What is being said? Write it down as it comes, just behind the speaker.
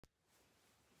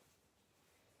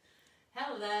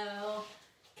Hello,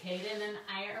 Kaden and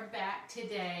I are back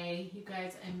today. You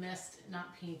guys, I missed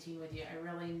not painting with you.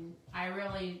 I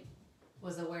really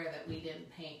was aware that we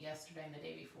didn't paint yesterday and the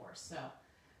day before. So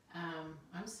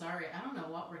I'm sorry. I don't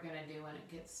know what we're gonna do when it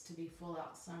gets to be full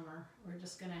out summer. We're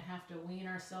just gonna have to wean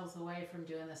ourselves away from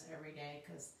doing this every day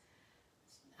because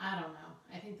I don't know.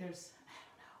 I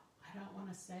don't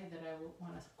want to say that I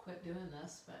want to quit doing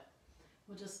this, but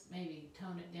we'll just maybe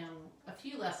tone it down a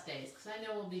few less days because I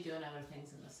know we'll be doing other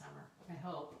things in the summer. I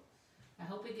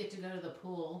hope we get to go to the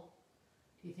pool.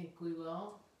 Do you think we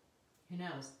will? Who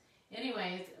knows?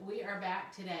 Anyways, we are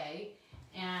back today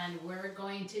and we're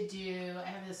going to do, I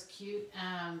have this cute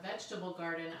vegetable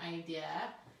garden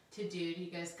idea to do. Do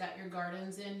you guys got your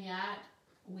gardens in yet?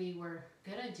 We were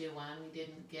gonna do one. We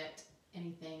didn't get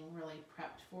anything really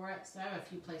prepped for it. So I have a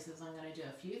few places I'm gonna do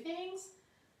a few things,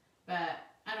 but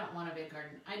I don't want a big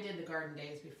garden. I did the garden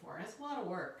days before. It's a lot of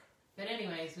work. But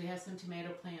anyways, we have some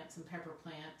tomato plants, some pepper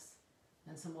plants,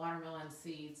 and some watermelon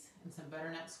seeds, and some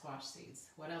butternut squash seeds.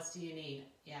 What else do you need?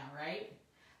 Yeah, right?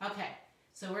 Okay,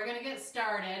 so we're gonna get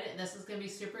started. This is gonna be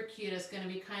super cute. It's gonna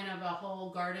be kind of a whole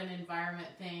garden environment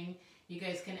thing. You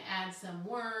guys can add some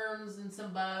worms and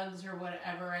some bugs or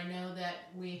whatever. I know that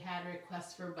we had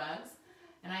requests for bugs,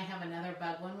 and I have another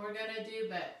bug one we're gonna do,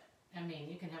 but I mean,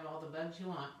 you can have all the bugs you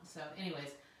want. So anyways,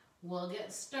 we'll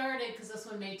get started because this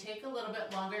one may take a little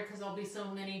bit longer because there'll be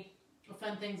so many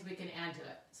fun things we can add to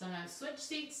it. So I'm going to switch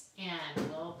seats and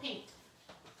we'll paint.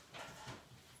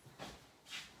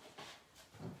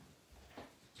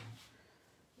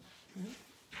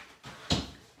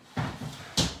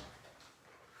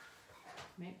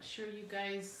 Make sure you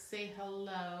guys say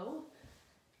hello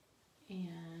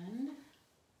and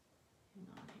hang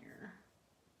on here.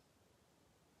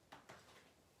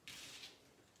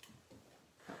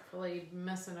 Hopefully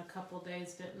missing a couple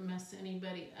days didn't mess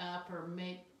anybody up or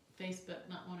make Facebook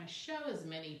not want to show as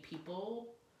many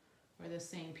people or the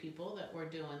same people that we're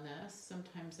doing this.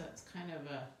 Sometimes that's kind of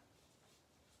a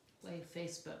way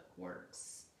Facebook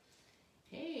works.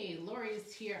 Hey,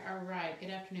 Lori's here. All right, good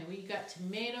afternoon. We got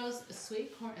tomatoes,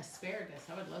 sweet corn, asparagus.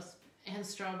 I would love, and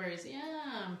strawberries.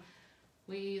 Yum.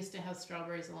 We used to have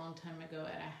strawberries a long time ago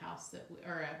at a house that we,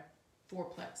 or a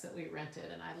fourplex that we rented,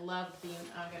 and I loved being,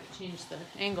 I gotta change the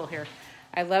angle here.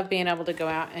 I love being able to go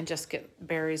out and just get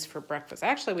berries for breakfast.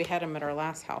 Actually, we had them at our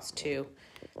last house too.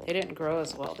 They didn't grow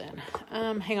as well then.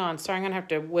 Hang on, sorry, I'm gonna have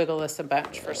to wiggle this a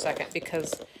bunch for a second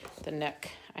because the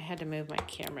neck, I had to move my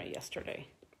camera yesterday.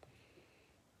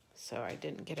 So I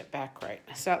didn't get it back right.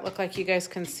 Does that look like you guys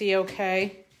can see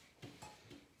okay?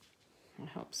 I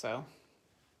hope so.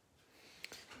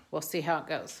 We'll see how it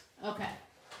goes. Okay.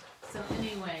 So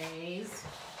anyways,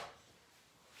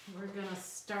 we're gonna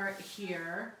start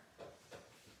here.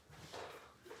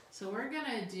 So we're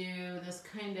gonna do this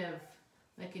kind of,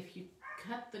 like if you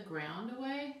cut the ground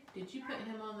away, did you put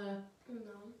him on the? No.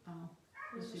 Oh,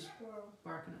 There's a squirrel.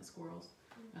 Barking at squirrels.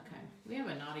 Okay, we have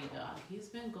a naughty dog. He's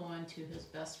been going to his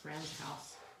best friend's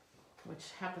house,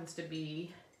 which happens to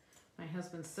be my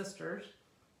husband's sister's,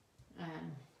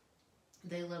 and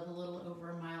they live a little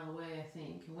over a mile away, I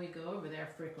think, and we go over there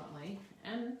frequently,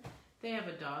 and they have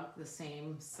a dog the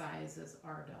same size as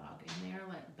our dog, and they are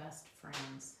like best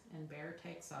friends, and Bear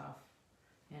takes off,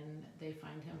 and they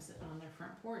find him sitting on their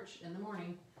front porch in the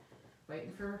morning,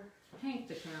 waiting for Hank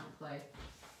to come out and play.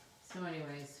 So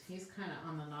anyways, he's kind of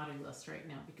on the naughty list right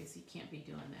now because he can't be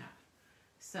doing that.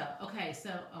 So, okay,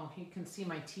 so, oh, you can see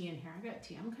my tea in here. I got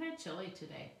tea. I'm kind of chilly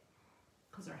today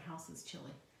because our house is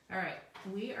chilly. All right,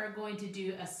 we are going to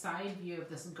do a side view of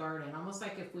this garden, almost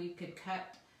like if we could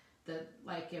cut the,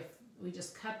 like if we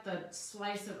just cut the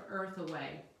slice of earth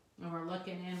away and we're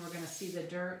looking in, we're going to see the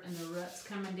dirt and the roots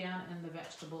coming down and the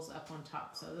vegetables up on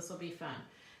top. So this will be fun.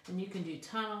 And you can do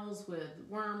tunnels with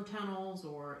worm tunnels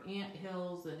or ant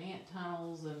hills and ant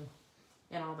tunnels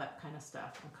and all that kind of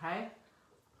stuff, okay?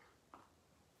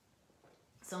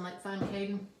 Sound like fun,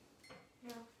 Caden?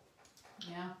 Yeah.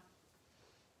 Yeah?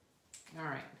 All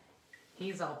right.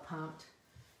 He's all pumped.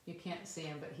 You can't see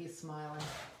him, but he's smiling.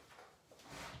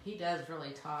 He does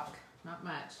really talk. Not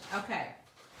much. Okay.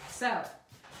 So,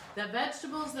 the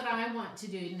vegetables that I want to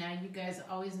do, now you guys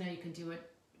always know you can do it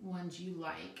ones you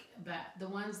like, but the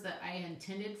ones that I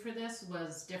intended for this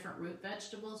was different root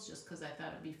vegetables just because I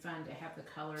thought it'd be fun to have the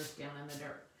colors down in the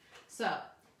dirt. So,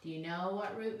 do you know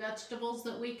what root vegetables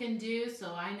that we can do?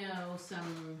 So I know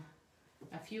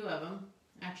a few of them.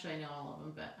 Actually, I know all of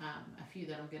them, but a few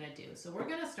that I'm going to do. So we're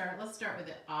going to start, let's start with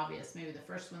the obvious. Maybe the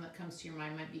first one that comes to your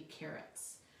mind might be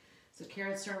carrots. So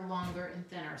carrots are longer and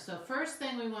thinner. So first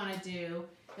thing we want to do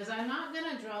is I'm not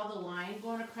going to draw the line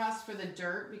going across for the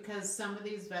dirt because some of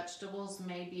these vegetables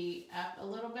may be up a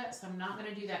little bit, so I'm not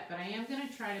going to do that. But I am going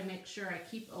to try to make sure I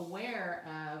keep aware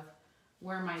of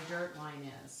where my dirt line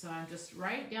is. So I'm just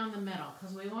right down the middle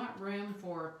because we want room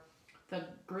for the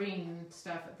green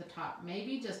stuff at the top.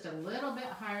 Maybe just a little bit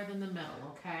higher than the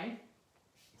middle, okay?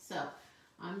 So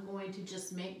I'm going to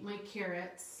just make my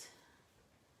carrots.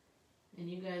 And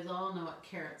you guys all know what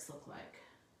carrots look like,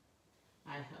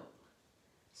 I hope.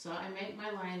 So I make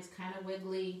my lines kind of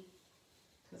wiggly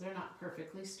because they're not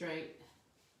perfectly straight.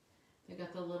 They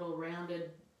got the little rounded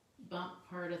bump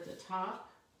part at the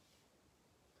top.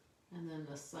 And then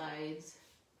the sides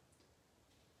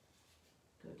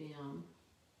go down.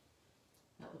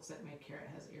 That looks like my carrot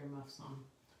has earmuffs on.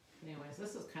 Anyways,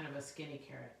 this is kind of a skinny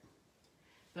carrot.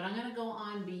 But I'm going to go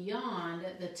on beyond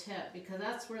the tip because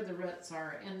that's where the roots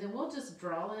are. And then we'll just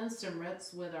draw in some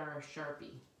roots with our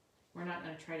Sharpie. We're not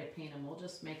going to try to paint them. We'll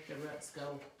just make the roots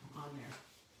go on there.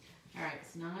 All right,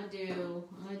 so now I'm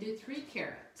going to do 3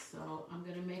 carrots. So I'm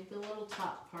going to make the little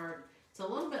top part. It's a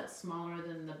little bit smaller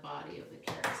than the body of the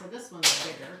carrot. So this one's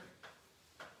bigger.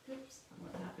 Oops,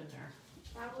 what happened there?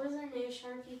 That was a new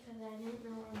Sharpie because I didn't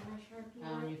know where my Sharpie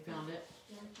Oh, was. and you found it?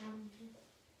 Yeah, I found it.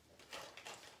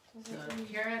 So the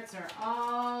carrots are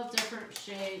all different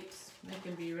shapes. They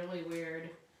can be really weird.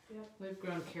 Yep. We've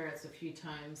grown carrots a few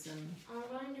times and I'm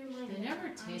going to do my they never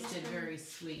tasted very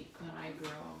sweet when I grew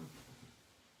them.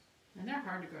 And they're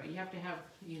hard to grow. You have to have,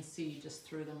 you can see you just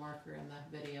threw the marker in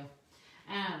the video.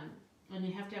 And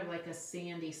you have to have like a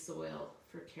sandy soil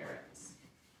for carrots.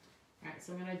 All right,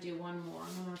 so I'm going to do one more.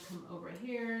 I'm going to come over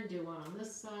here and do one on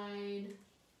this side.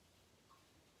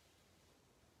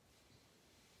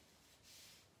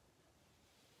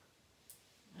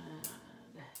 And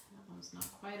that one's not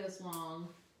quite as long.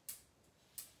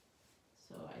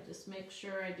 So I just make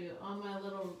sure I do all my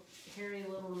little hairy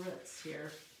little roots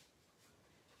here,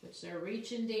 which they're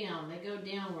reaching down. They go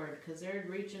downward because they're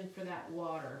reaching for that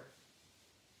water.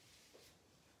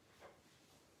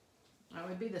 It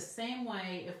would be the same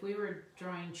way if we were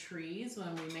drawing trees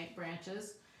when we make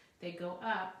branches. They go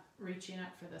up, reaching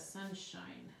up for the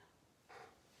sunshine.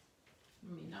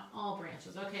 I mean, not all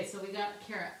branches. Okay, so we got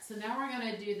carrots. So now we're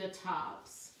going to do the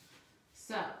tops.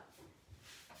 So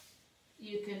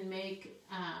you can make,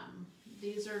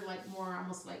 these are like more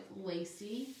almost like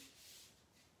lacy.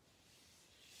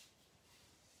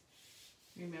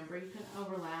 Remember, you can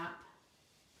overlap.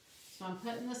 So I'm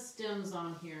putting the stems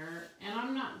on here, and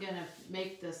I'm not going to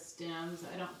make the stems,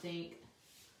 I don't think,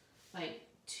 like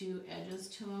 2 edges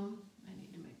to them. I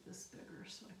need to make this bigger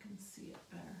so I can see it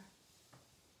better.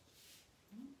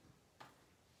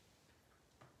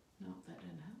 Nope, that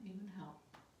didn't even help.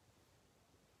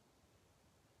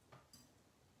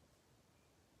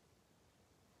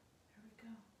 There we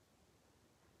go.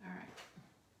 All right.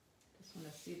 Just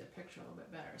want to see the picture a little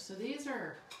bit better. So these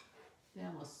are, they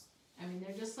almost, I mean,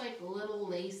 they're just like little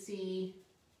lacy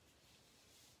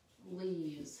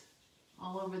leaves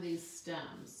all over these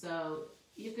stems. So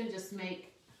you can just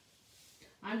make,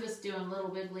 I'm just doing little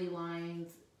wiggly lines,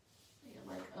 you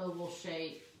know, like oval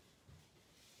shape,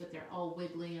 but they're all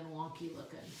wiggly and wonky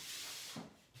looking.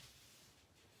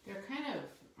 They're kind of,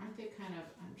 aren't they kind of,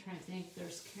 I'm trying to think,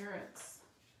 there's carrots,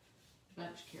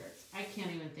 bunch carrots. I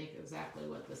can't even think exactly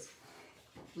what this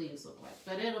leaves look like,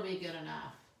 but it'll be good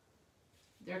enough.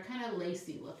 They're kind of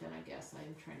lacy looking, I guess.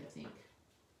 I'm trying to think.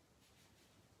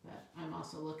 But I'm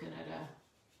also looking at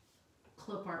a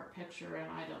clip art picture, and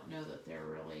I don't know that they're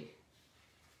really.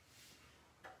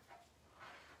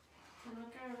 And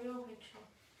look at a real picture.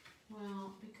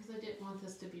 Well, because I didn't want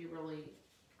this to be really,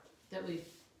 that we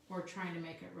were trying to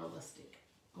make it realistic.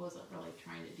 I wasn't really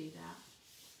trying to do that.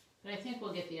 But I think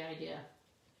we'll get the idea.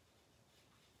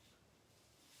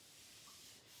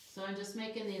 So I'm just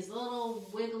making these little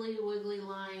wiggly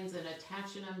lines and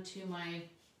attaching them to my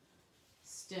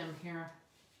stem here.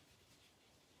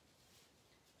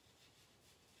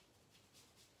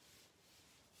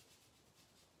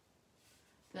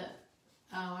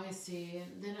 Oh, I see.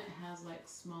 And then it has like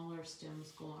smaller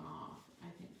stems going off, I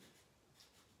think,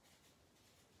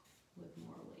 with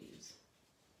more leaves.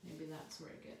 Maybe that's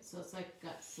where it gets. So it's like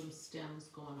got some stems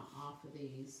going off of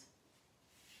these.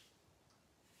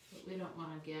 But we don't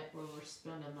want to get where we're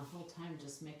spending the whole time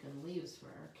just making leaves for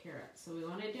our carrots. So we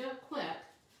want to do it quick.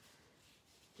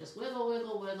 Just wiggle,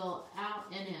 wiggle, wiggle, out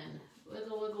and in.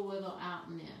 Wiggle, wiggle, wiggle, out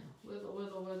and in. Wiggle,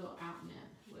 wiggle, wiggle, out and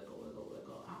in. Wiggle, wiggle,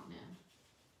 wiggle, out and in.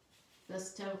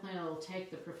 This definitely will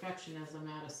take the perfectionism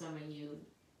out of some of you,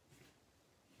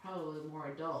 probably more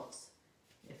adults,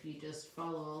 if you just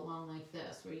follow along like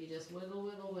this, where you just wiggle,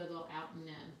 wiggle, wiggle, out and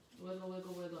in. Wiggle,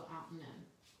 wiggle, wiggle, out and in.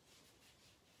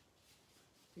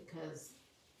 because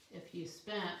if you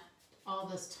spent all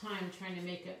this time trying to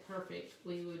make it perfect,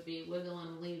 we would be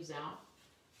wiggling leaves out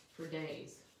for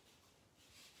days.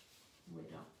 We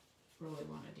don't really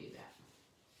want to do that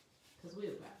because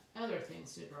we've got other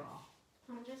things to draw.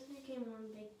 I'm just making one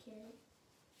big carrot.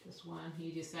 Just one.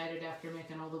 You decided after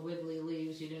making all the wiggly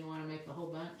leaves you didn't want to make the whole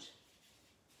bunch?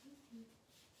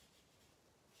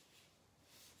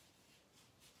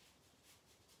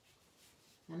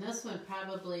 And this one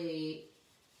probably,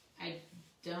 I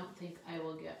don't think I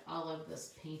will get all of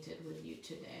this painted with you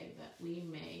today, but we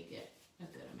may get a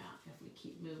good amount if we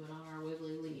keep moving on our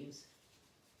wiggly leaves.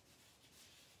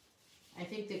 I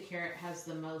think the carrot has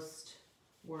the most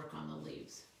work on the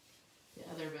leaves. The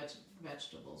other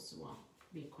vegetables won't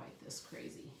be quite this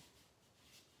crazy.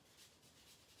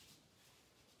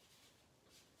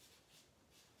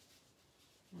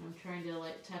 And I'm trying to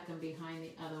like tuck them behind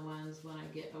the other ones when I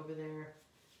get over there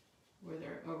where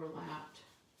they're overlapped.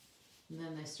 And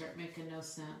then they start making no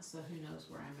sense, so who knows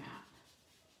where I'm at.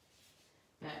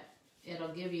 But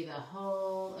it'll give you the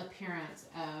whole appearance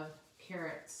of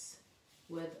carrots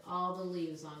with all the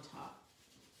leaves on top.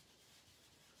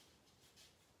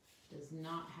 Does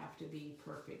not have to be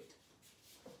perfect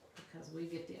because we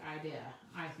get the idea.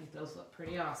 I think those look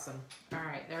pretty awesome. All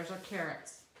right, there's our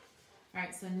carrots. All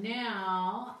right, so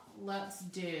now let's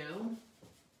do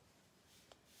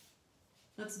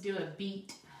a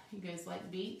beet. You guys like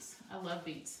beets? I love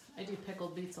beets. I do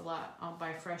pickled beets a lot. I'll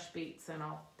buy fresh beets and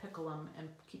I'll pickle them and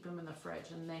keep them in the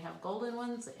fridge. And they have golden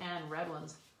ones and red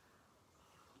ones.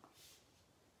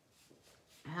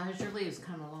 How's your leaves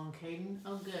coming along, Caden?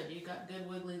 Oh, good. You got good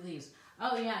wiggly leaves.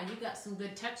 Oh, yeah, you got some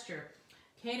good texture.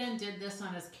 Caden did this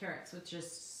on his carrots, which is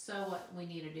so what we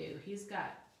need to do. He's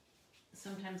got,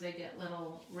 sometimes they get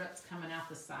little roots coming out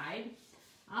the side.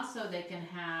 Also, they can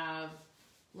have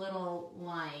little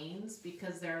lines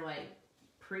because they're like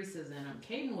creases in them.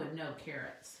 Caden would know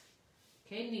carrots.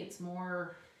 Caden eats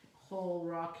more whole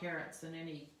raw carrots than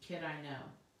any kid I know.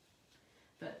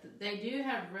 But they do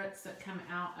have roots that come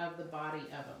out of the body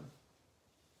of them.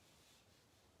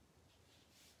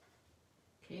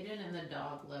 Caden and the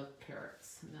dog love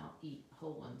carrots and they'll eat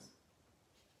whole ones.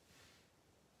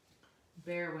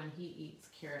 Bear, when he eats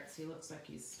carrots, he looks like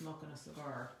he's smoking a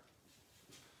cigar.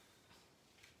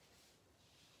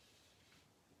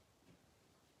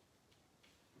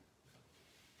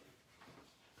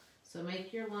 So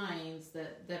make your lines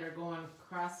that are going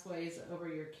crossways over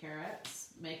your carrots.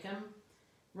 Make them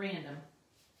random.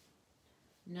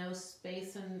 No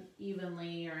spacing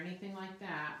evenly or anything like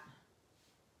that.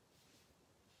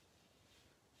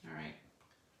 All right.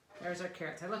 There's our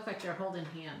carrots. They look like they're holding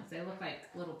hands. They look like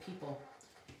little people.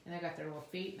 And they got their little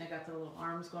feet and they got their little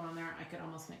arms going on there. I could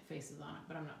almost make faces on it,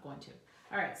 but I'm not going to.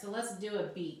 All right, so let's do a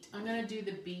beet. I'm going to do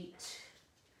the beet.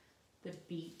 The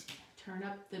beet. Turn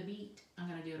up the beet. I'm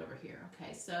going to do it over here.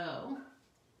 Okay, so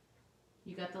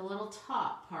you got the little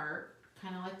top part,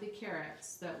 kind of like the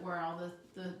carrots, that where all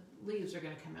the leaves are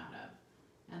going to come out of.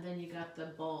 And then you got the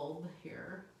bulb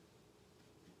here.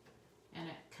 And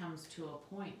it comes to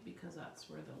a point because that's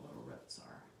where the little roots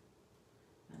are.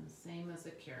 And the same as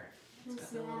a carrot. It's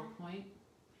got the little point.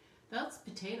 That's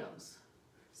potatoes.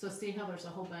 So see how there's a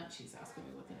whole bunch? He's asking me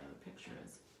what the other picture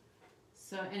is.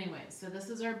 So anyway, so this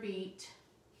is our beet.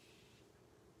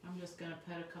 I'm just going to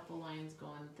put a couple lines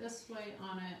going this way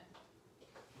on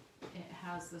it. It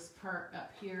has this part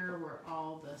up here where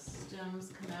all the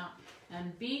stems come out.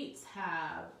 And beets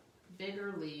have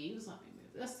bigger leaves. Let me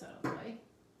move this out of the way.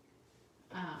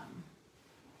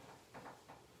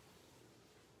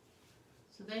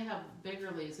 So they have bigger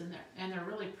leaves and they're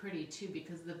really pretty too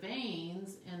because the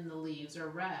veins in the leaves are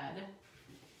red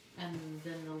and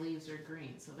then the leaves are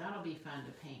green. So that'll be fun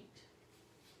to paint.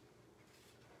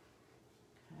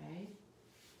 Okay.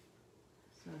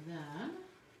 So then,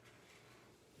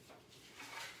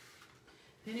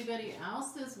 if anybody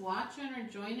else is watching or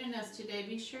joining us today,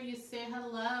 be sure you say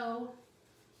hello.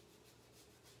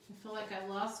 I feel like I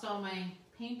lost all my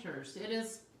painters. It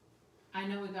is, I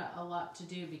know we got a lot to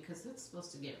do because it's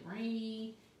supposed to get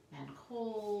rainy and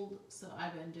cold. So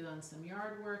I've been doing some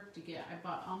yard work to get, I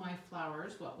bought all my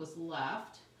flowers, what was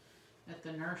left at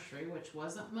the nursery, which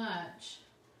wasn't much.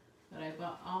 But I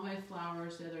bought all my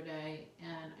flowers the other day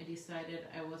and I decided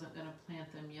I wasn't going to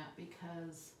plant them yet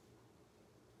because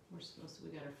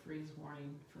we got a freeze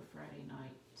warning for Friday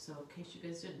night. So in case you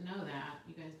guys didn't know that,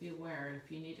 you guys be aware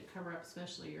if you need to cover up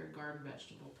especially your garden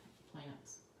vegetable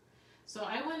plants. So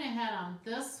I went ahead on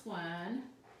this one,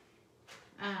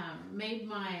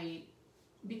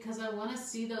 because I want to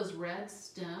see those red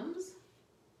stems,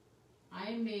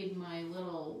 I made my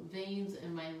little veins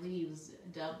and my leaves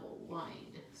double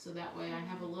lined. so that way I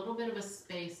have a little bit of a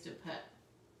space to put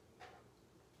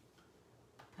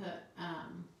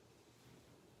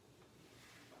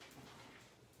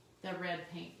the red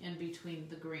paint in between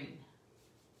the green.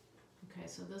 Okay,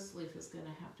 so this leaf is going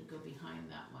to have to go behind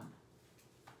that one.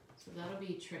 So that'll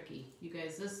be tricky. You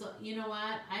guys, this, you know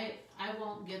what? I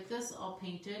won't get this all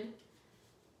painted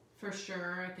for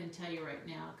sure. I can tell you right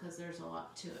now because there's a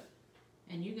lot to it.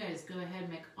 And you guys go ahead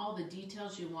and make all the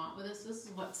details you want with this. This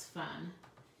is what's fun.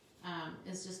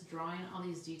 Is just drawing all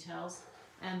these details.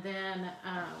 And then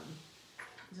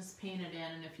just paint it in.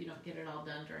 And if you don't get it all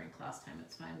done during class time,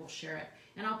 it's fine. We'll share it.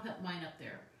 And I'll put mine up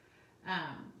there.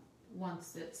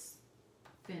 Once it's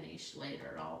finished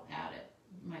later, I'll add it,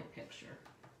 my picture.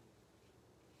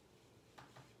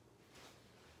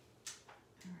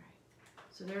 Alright,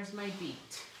 so there's my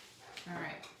beet.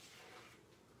 Alright,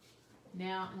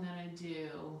 now I'm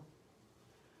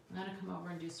gonna come over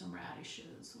and do some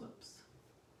radishes. Whoops.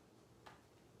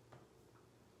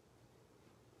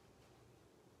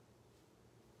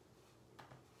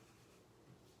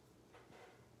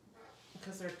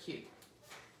 Because they're cute.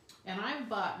 And I've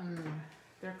bought,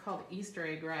 they're called Easter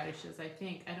egg radishes, I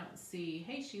think. I don't see,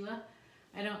 hey Sheila,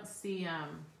 I don't see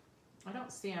them.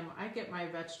 I get my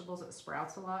vegetables at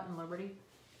Sprouts a lot in Liberty.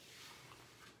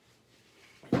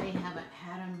 They haven't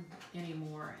had them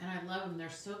anymore, and I love them. They're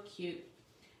so cute.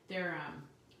 They're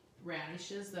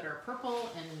radishes that are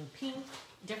purple and pink,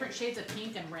 different shades of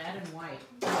pink and red and white.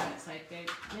 It's like they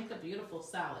make a beautiful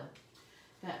salad,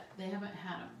 but they haven't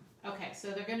had them. Okay,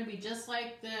 so they're going to be just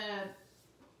like the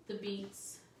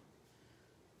beets.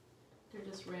 They're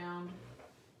just round.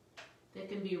 They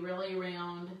can be really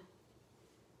round.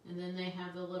 And then they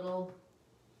have the little,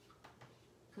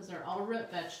 because they're all root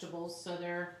vegetables, so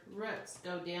their roots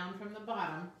go down from the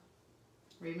bottom.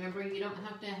 Remember, you don't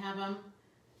have to have them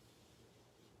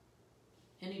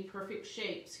any perfect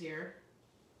shapes here.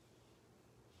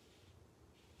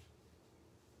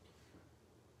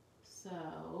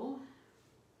 So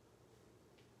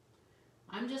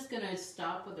I'm just going to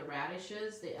stop with the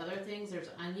radishes. The other things, there's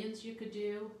onions you could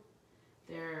do.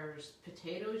 There's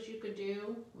potatoes you could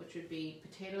do, which would be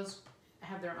potatoes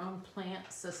have their own plant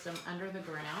system under the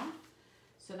ground.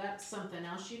 So that's something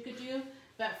else you could do.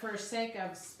 But for sake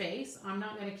of space, I'm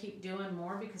not going to keep doing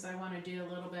more because I want to do a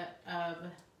little bit of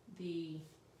the,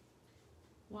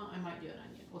 well, I might do an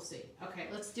onion. We'll see. Okay,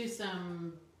 let's do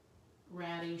some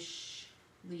radish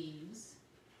leaves.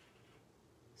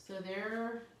 So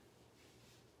they're,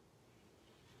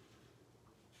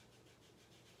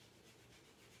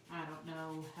 I don't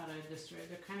know how to describe,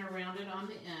 they're kind of rounded on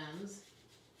the ends.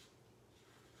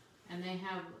 And they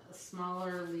have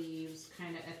smaller leaves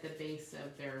kind of at the base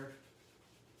of their,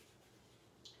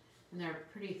 and they're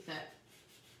pretty thick.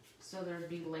 So there'd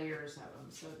be layers of them.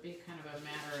 So it'd be kind of a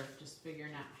matter of just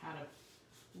figuring out how to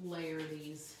layer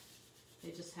these.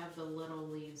 They just have the little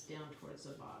leaves down towards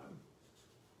the bottom.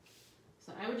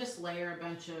 So I would just layer a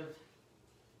bunch of,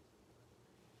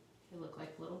 they look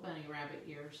like little bunny rabbit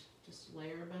ears. Just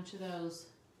layer a bunch of those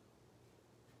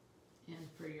in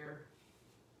for your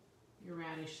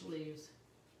radish leaves.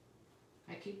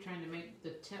 I keep trying to make the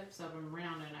tips of them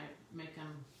round and I make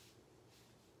them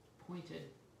pointed.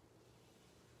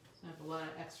 So I have a lot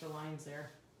of extra lines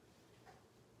there.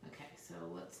 Okay, so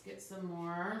let's get some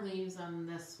more leaves on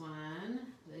this one.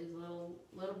 These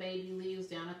little baby leaves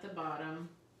down at the bottom.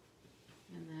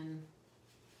 And then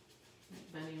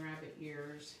like bunny rabbit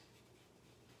ears.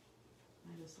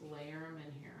 I just layer them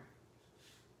in here.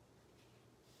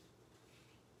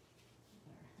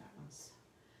 There, that one's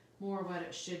more what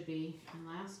it should be. And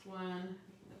last one,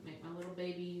 make my little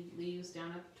baby leaves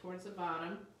down up towards the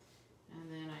bottom. And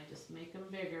then I just make them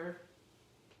bigger.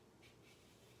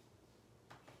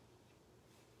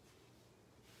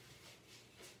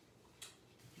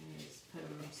 And I just put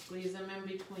them, squeeze them in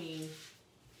between.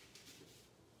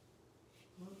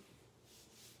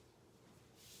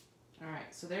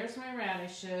 Alright, so there's my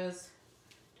radishes.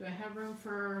 Do I have room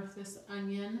for this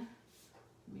onion?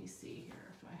 Let me see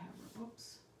here if I have room.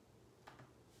 Oops.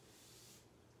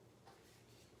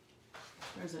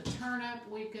 There's a turnip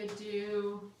we could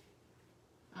do.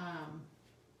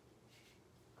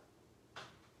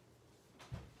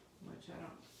 Which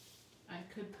I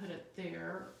could put it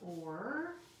there,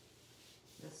 or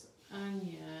this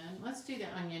onion. Let's do the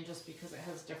onion just because it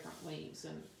has different leaves,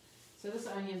 and so this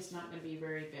onion's not going to be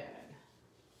very big.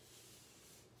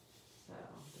 So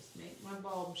just make my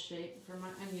bulb shape for my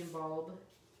onion bulb.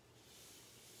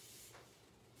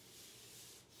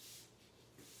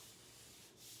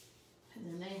 And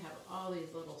then they have all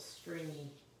these little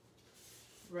stringy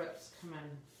roots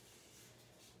coming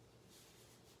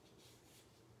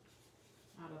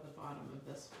out out of the bottom of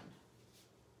this one.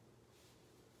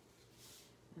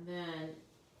 And then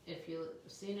if you've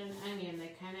seen an onion,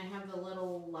 they kind of have the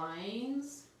little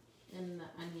lines in the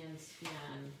onion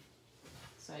skin.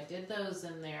 So I did those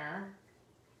in there.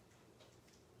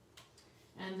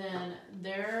 And then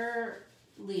their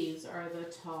leaves are the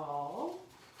tall,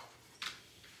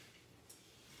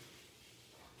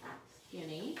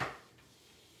 skinny,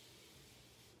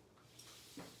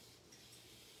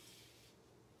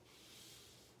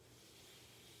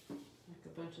 like a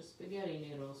bunch of spaghetti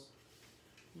noodles.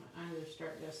 My eyes are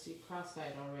starting to see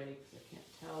cross-eyed already because I can't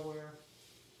tell where.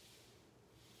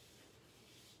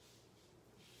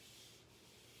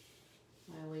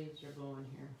 My leaves are going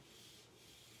here.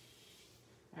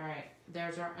 All right,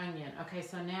 there's our onion. Okay,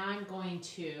 so now I'm going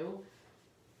to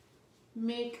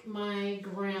make my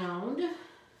ground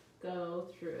go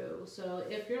through. So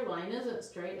if your line isn't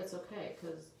straight, it's okay,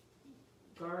 because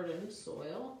garden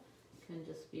soil can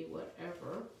just be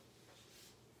whatever.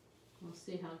 We'll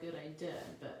see how good I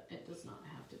did, but it does not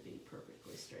have to be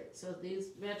perfectly straight. So these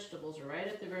vegetables are right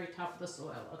at the very top of the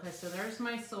soil. Okay, so there's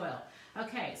my soil.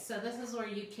 Okay, so this is where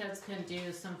you kids can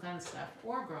do some fun stuff,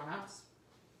 or grown-ups.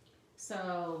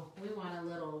 So we want a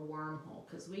little wormhole,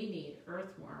 because we need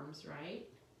earthworms, right?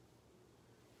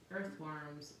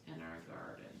 Earthworms in our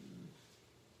garden.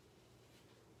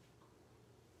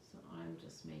 So I'm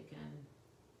just making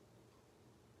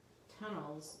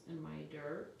tunnels in my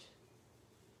dirt.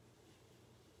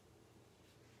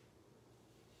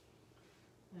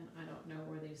 And I don't know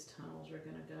where these tunnels are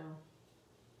going to go.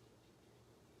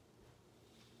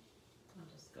 I'll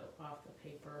just go off the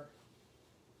paper.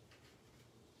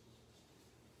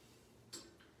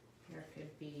 There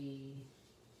could be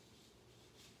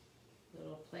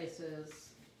little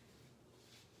places.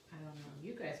 I don't know.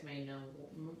 You guys may know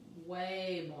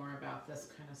way more about this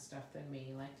kind of stuff than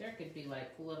me. Like there could be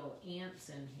like little ants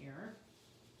in here.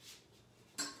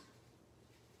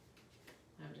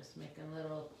 I'm just making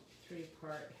little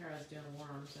three-part. Here I was doing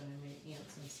worms and I made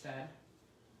ants instead.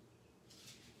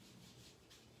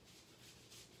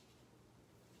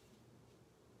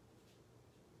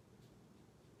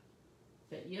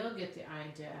 But you'll get the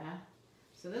idea.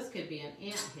 So this could be an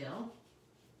ant hill.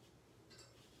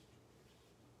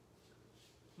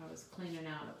 I was cleaning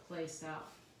out a place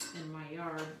out in my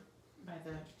yard by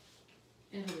the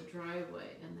end of the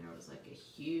driveway, and there was like a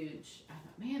huge, I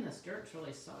thought, man, this dirt's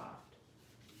really soft.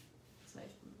 It's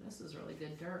like, this is really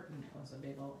good dirt, and it was a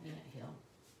big old ant hill.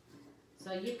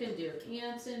 So you can do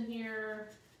ants in here.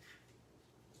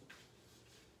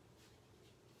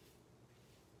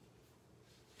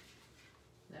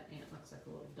 That ant looks like a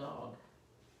little dog.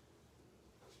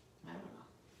 I don't know.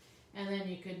 And then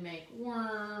you could make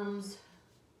worms.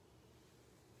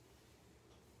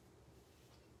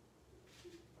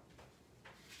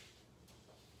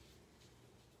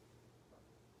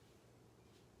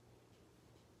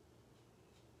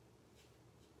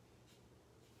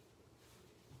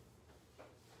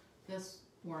 This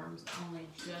worm's only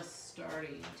just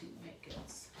starting to make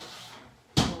its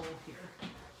hole here.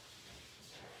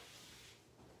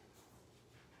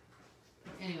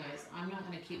 Anyways, I'm not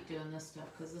going to keep doing this stuff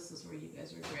because this is where you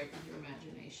guys are great with your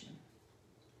imagination.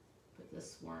 But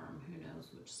this worm, who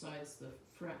knows which side's the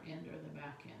front end or the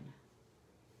back end.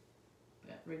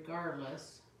 But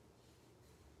regardless,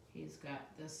 he's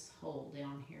got this hole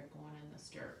down here going in this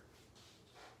dirt.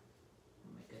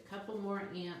 I'll make a couple more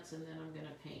ants and then I'm going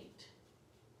to paint.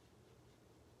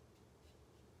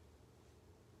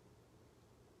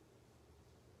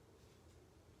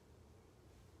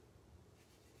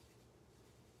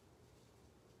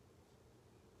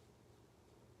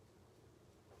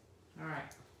 All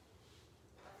right.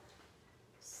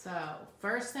 So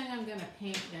first thing I'm going to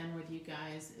paint in with you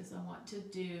guys is I want to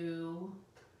do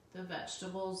the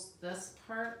vegetables, this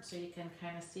part, so you can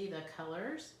kind of see the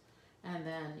colors. And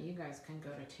then you guys can go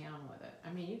to town with it.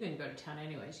 I mean, you can go to town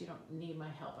anyways. You don't need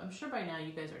my help. I'm sure by now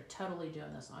you guys are totally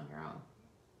doing this on your own.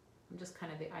 I'm just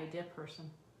kind of the idea person.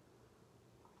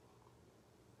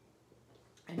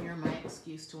 And you're my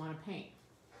excuse to want to paint.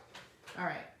 All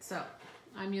right, so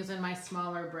I'm using my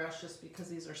smaller brush just because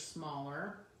these are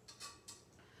smaller.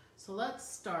 So let's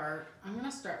start. I'm going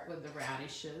to start with the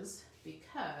radishes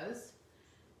because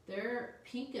they're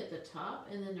pink at the top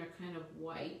and then they're kind of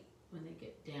white when they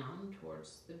get down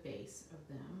towards the base of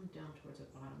them, down towards the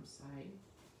bottom side.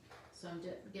 So I'm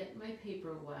getting my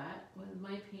paper wet with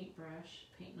my paintbrush,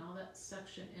 painting all that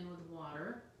section in with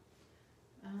water.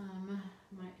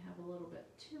 Might have a little bit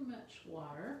too much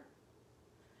water.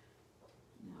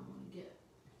 Now I'm going to get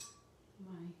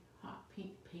my hot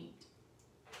pink paint.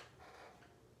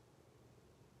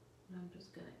 And I'm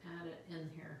just going to add it in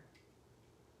here.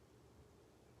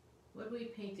 we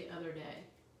paint the other day?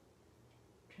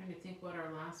 I'm trying to think what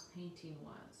our last painting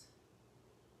was.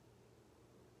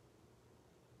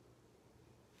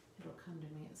 It'll come to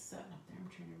me. It's sitting up there. I'm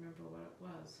trying to remember what it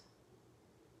was.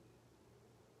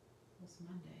 It was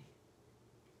Monday.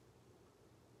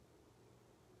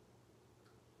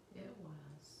 It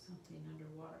was something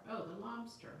underwater. Oh, the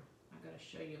lobster. I gotta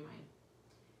show you mine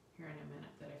here in a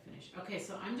minute that I finish. Okay,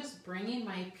 so I'm just bringing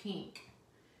my pink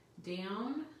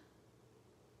down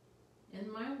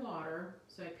in my water.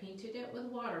 So I painted it with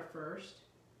water first.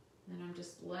 Then I'm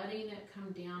just letting it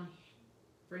come down,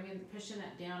 pushing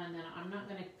it down, and then I'm not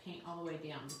going to paint all the way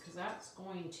down because that's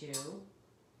going to,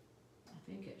 I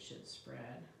think it should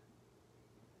spread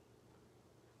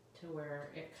to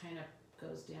where it kind of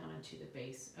goes down into the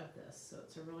base of this. So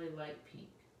it's a really light pink.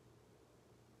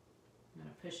 I'm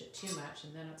going to push it too much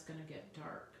and then it's going to get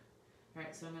dark. All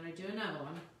right, so I'm going to do another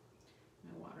one.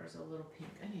 My water's a little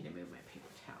pink. I need to move my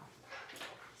paper towel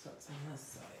so it's on this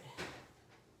side.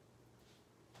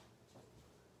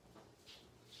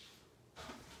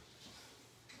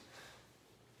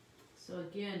 So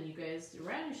again, you guys, the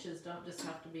radishes don't just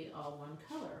have to be all one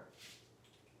color,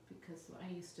 because I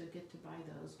used to get to buy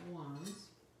those ones.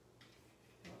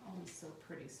 They're always so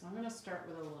pretty. So I'm going to start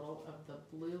with a little of the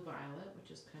blue violet,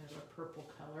 which is kind of a purple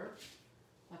color,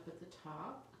 up at the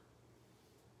top.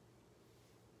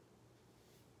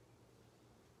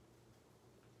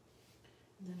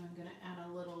 And then I'm going to add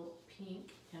a little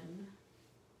pink in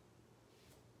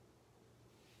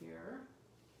here.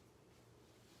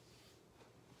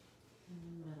 In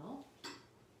the middle. And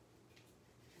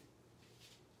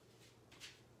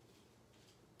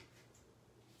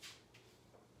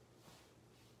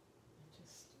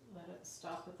just let it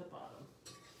stop at the bottom.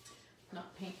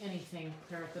 Not paint anything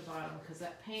clear at the bottom, because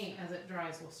that paint, as it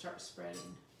dries, will start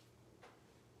spreading.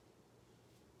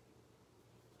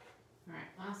 All right,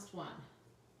 last one.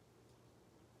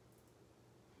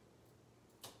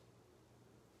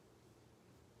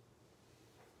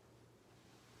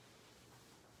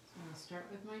 I'll start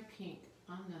with my pink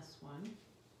on this one.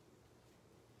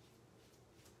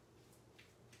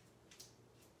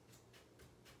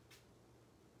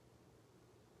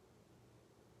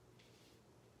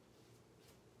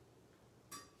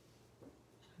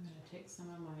 I'm going to take some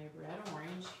of my red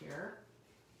orange here.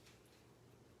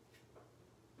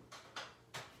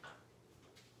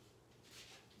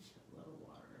 Put a little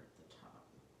water at the top.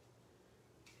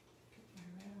 Get my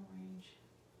red orange.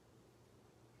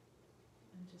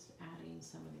 And just adding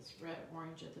some of this red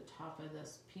orange at the top of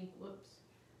this pink. Whoops,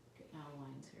 getting out of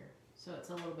lines here. So it's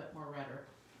a little bit more redder.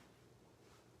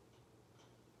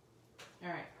 All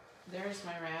right, there's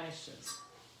my radishes.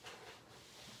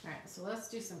 All right, so let's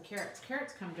do some carrots.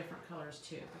 Carrots come different colors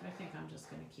too, but I think I'm just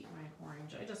going to keep my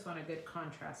orange. I just want a good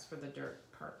contrast for the dirt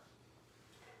part.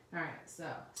 All right,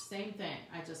 so same thing.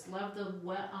 I just love the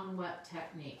wet on wet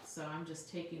technique. So I'm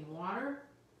just taking water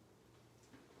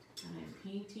and I'm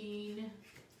painting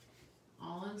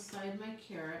all inside my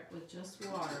carrot with just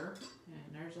water.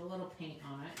 And there's a little paint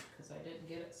on it because I didn't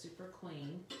get it super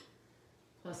clean.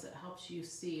 Plus it helps you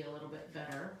see a little bit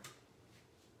better.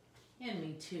 And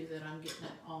me too, that I'm getting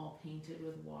it all painted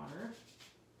with water.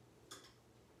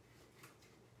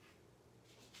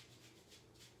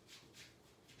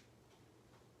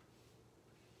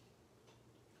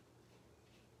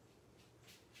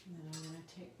 And then I'm going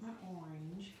to take my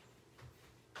orange.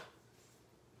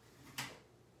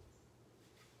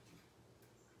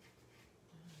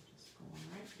 And I'm just going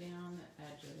right down the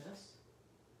edge of this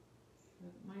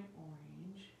with my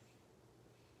orange.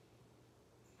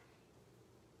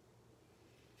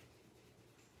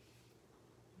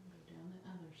 Go down the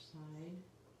other side.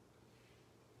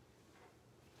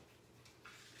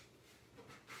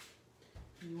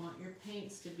 You want your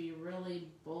paints to be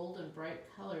really bold and bright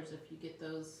colors if you get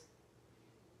those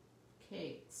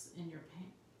cakes in your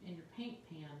paint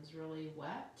pans really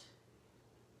wet,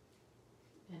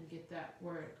 and get that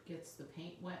where it gets the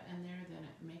paint wet in there, then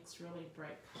it makes really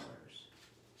bright colors.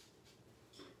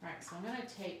 Alright, so I'm going to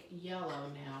take yellow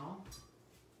now.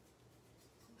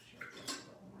 I'll show you a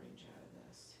little orange out of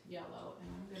this. Yellow, and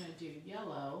I'm going to do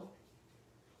yellow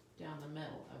down the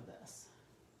middle of this.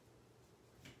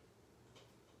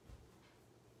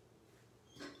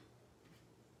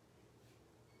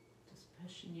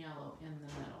 Pushing yellow in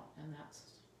the middle, and that's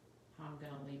how I'm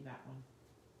going to leave that one.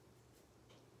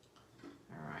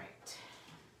 Alright,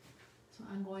 so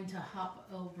I'm going to hop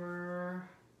over,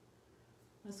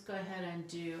 let's go ahead and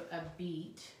do a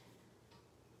beet.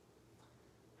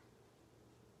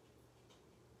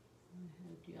 I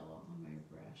had yellow on my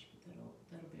brush, but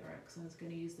that'll be alright, because I was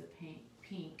going to use the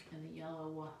pink, and the yellow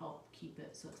will help keep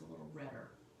it so it's a little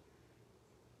redder.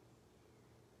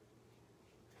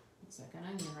 Looks like an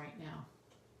onion right now.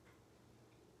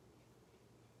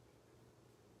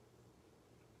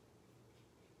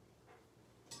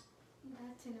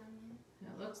 That's an onion.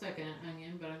 It looks like an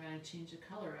onion, but I'm going to change the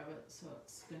color of it, so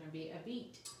it's going to be a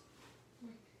beet.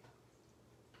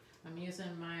 I'm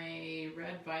using my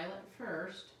red violet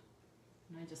first,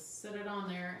 and I just set it on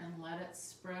there and let it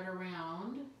spread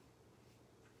around.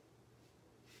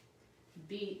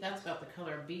 Beet, that's about the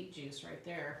color of beet juice right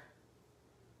there.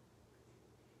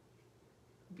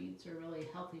 Beets are really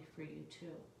healthy for you too.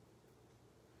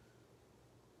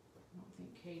 I don't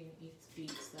think Caden eats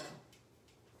beets though.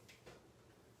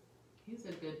 He's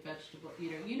a good vegetable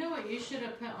eater. You know what you should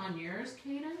have put on yours,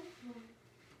 Caden? How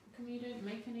come you didn't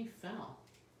make any fennel?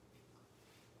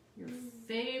 Your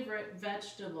favorite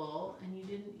vegetable, and you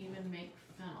didn't even make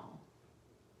fennel.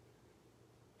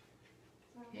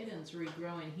 Caden's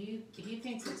regrowing. He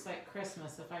thinks it's like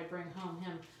Christmas if I bring home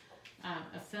him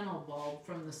a fennel bulb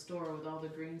from the store with all the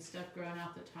green stuff growing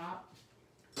out the top.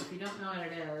 If you don't know what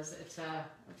it is, it's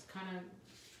kind of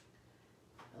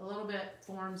a little bit,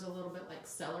 forms a little bit like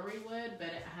celery wood, but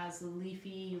it has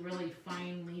leafy, really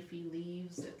fine leafy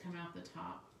leaves that come out the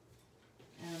top.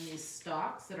 And these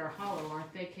stalks that are hollow,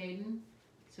 aren't they, Caden?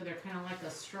 So they're kind of like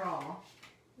a straw.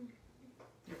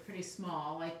 They're pretty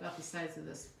small, like about the size of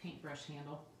this paintbrush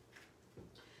handle.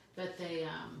 But they,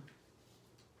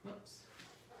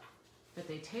 but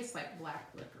they taste like black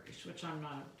licorice, which I'm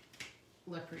not a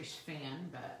licorice fan,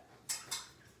 but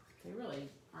they really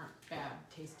aren't bad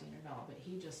tasting at all. But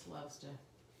he just loves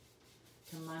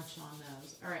to munch on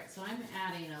those. All right, so I'm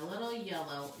adding a little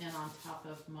yellow in on top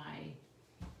of my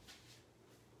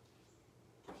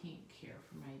pink here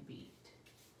for my beet.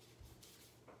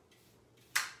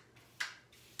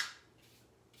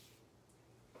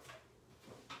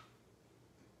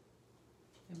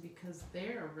 And because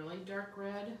they're a really dark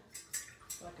red, I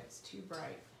feel like it's too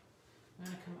bright, I'm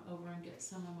going to come over and get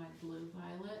some of my blue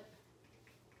violet.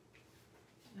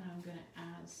 And I'm going to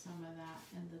add some of that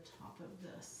in the top of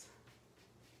this.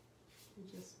 To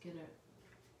just get it,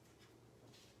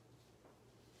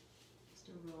 just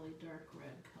a really dark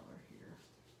red color here.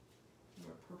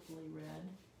 Or a purpley red.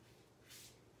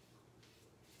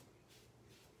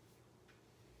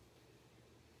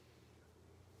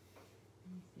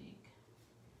 I think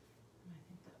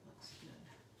that looks good.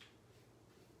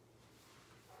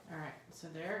 Alright, so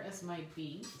there is my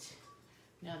beet.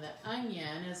 Now the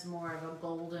onion is more of a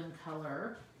golden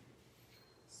color.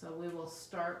 So we will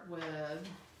start with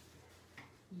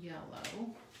yellow. So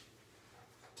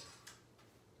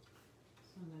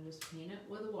I'm going to just paint it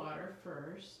with water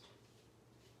first.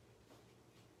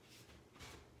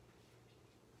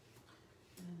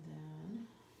 And then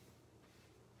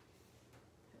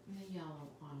putting the yellow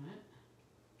on it.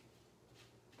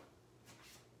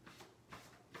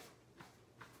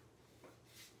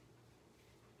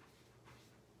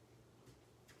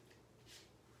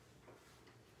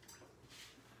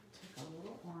 Take a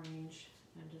little orange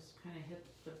and just kind of hit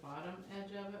the bottom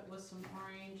edge of it with some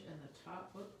orange, and the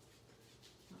top, whoop,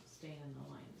 not staying in the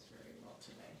lines very well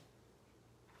today.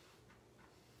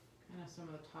 Kind of some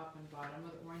of the top and bottom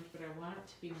with orange, but I want it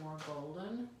to be more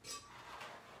golden.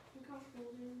 Look how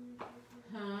golden my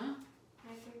paper. Huh?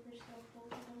 My paper's so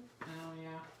golden. Oh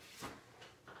yeah.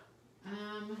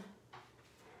 I'm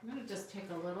gonna just take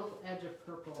a little edge of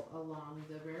purple along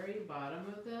the very bottom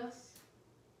of this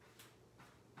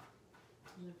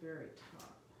and the very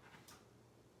top.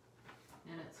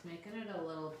 And it's making it a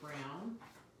little brown.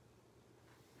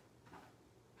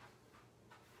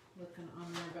 Looking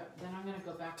on there, but then I'm going to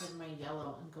go back with my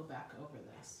yellow and go back over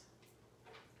this.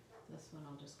 This one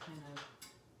I'll just kind of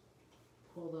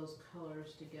pull those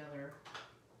colors together.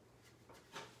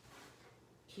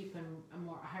 Keeping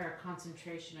a higher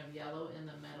concentration of yellow in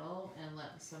the middle and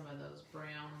let some of those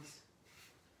browns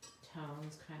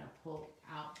tones kind of pull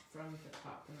out from the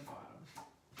top and the bottom.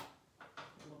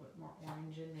 A little bit more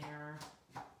orange in there.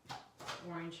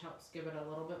 Orange helps give it a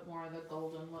little bit more of the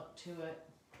golden look to it.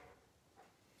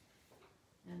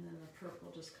 And then the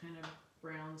purple just kind of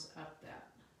browns up that.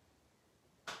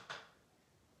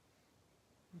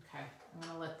 Okay, I'm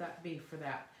going to let that be for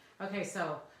that. Okay,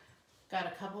 so got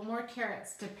a couple more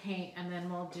carrots to paint, and then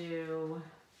we'll do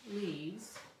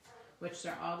leaves, which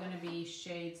they're all going to be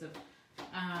shades of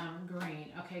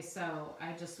green. Okay, so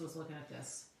I just was looking at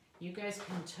this. You guys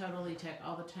can totally take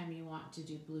all the time you want to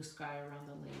do blue sky around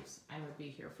the leaves. I would be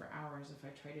here for hours if I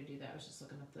tried to do that. I was just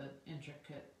looking at the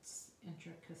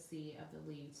intricacy of the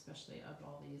leaves, especially of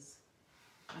all these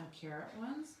carrot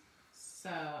ones.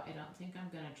 So I don't think I'm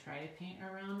going to try to paint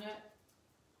around it.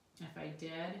 If I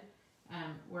did,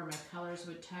 where my colors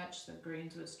would touch, the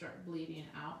greens would start bleeding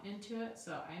out into it.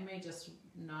 So I may just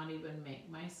not even make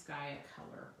my sky a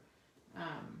color.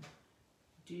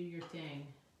 Do your thing.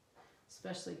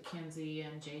 Especially Kenzie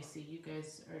and JC, you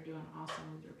guys are doing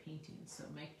awesome with your paintings. So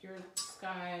make your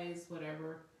skies,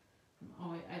 whatever.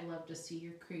 I love to see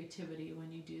your creativity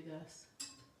when you do this.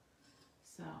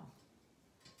 So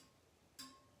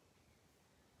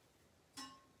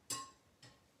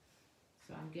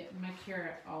I'm getting my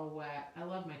carrot all wet. I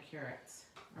love my carrots,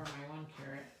 or my one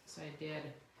carrot. So I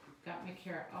got my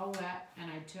carrot all wet, and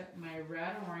I took my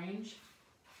red orange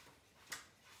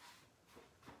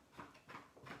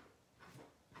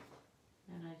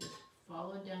and I just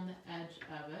followed down the edge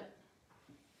of it.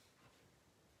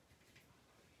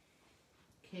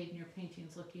 Caden, your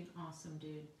painting's looking awesome,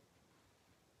 dude.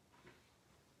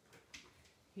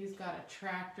 He's got a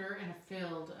tractor and a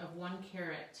field of one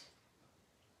carrot.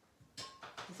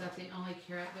 Is that the only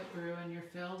carrot that grew in your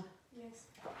field? Yes.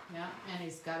 Yeah, and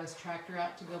he's got his tractor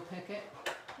out to go pick it?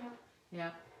 Yep. Yeah,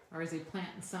 or is he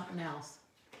planting something else?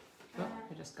 Oh,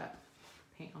 I just got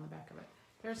paint on the back of it.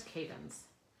 There's Caden's.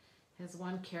 His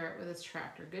one carrot with his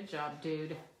tractor. Good job,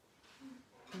 dude.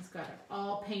 He's got it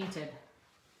all painted.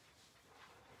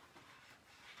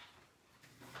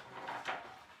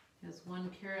 His one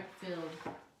carrot field.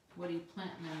 What are you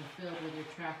planting in the field with your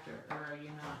tractor, or are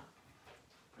you not?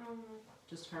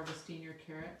 Just harvesting your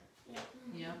carrot? Yep.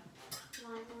 Yep. My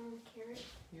one carrot.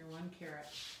 Your one carrot.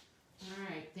 All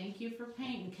right. Thank you for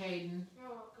painting, Caden. You're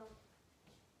welcome.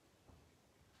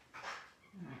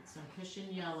 All right. So I'm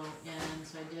pushing yellow in.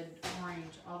 So I did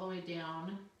orange all the way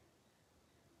down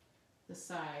the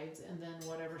sides, and then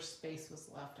whatever space was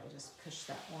left, I just pushed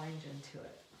that orange into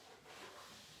it.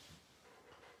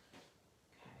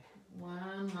 Okay.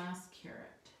 One last carrot.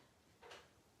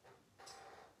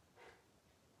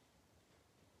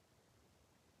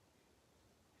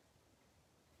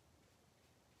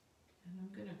 And I'm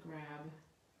going to grab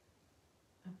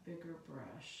a bigger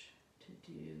brush to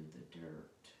do the dirt.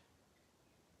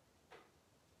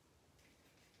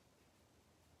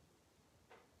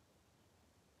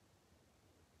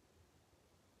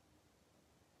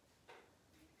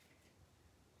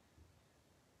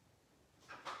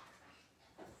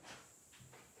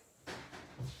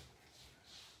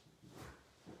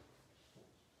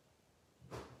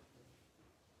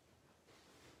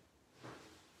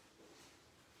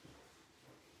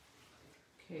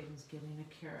 Caden's getting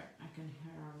a carrot. I can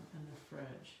hear him in the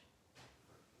fridge.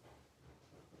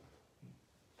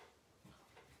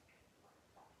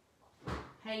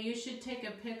 Hey, you should take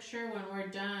a picture when we're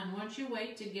done. Why don't you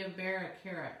wait to give Bear a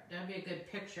carrot? That'd be a good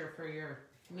picture for your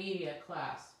media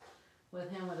class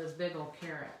with him with his big old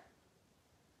carrot.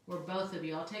 Or both of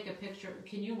you. I'll take a picture.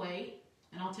 Can you wait?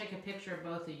 And I'll take a picture of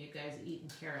both of you guys eating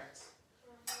carrots.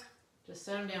 Just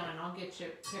set them down and I'll get you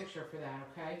a picture for that,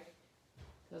 okay?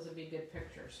 Those would be good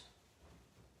pictures.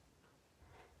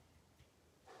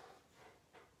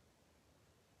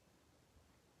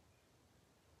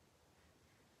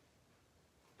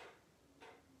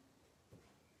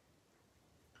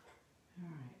 All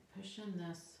right, pushing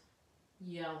this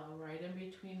yellow right in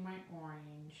between my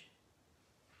orange.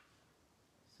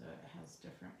 So it has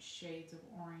different shades of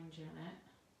orange in it.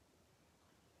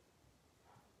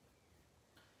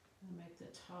 I'll make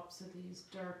the tops of these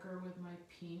darker with my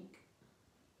pink.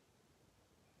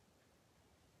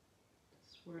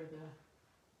 Where the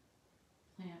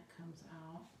plant comes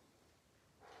out.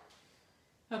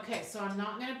 Okay, so I'm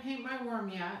not going to paint my worm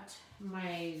yet.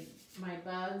 My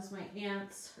bugs, my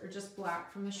ants are just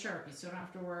black from the Sharpie, so I don't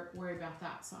have to worry about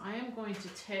that. So I am going to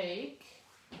take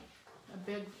a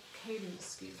big, Caden,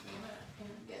 excuse me,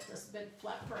 and get this big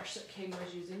flat brush that Caden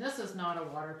was using. This is not a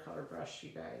watercolor brush, you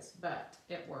guys, but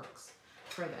it works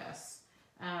for this.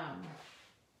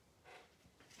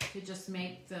 To just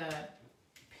make the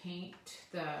paint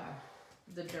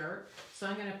the dirt. So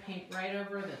I'm going to paint right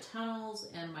over the tunnels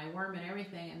and my worm and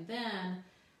everything, and then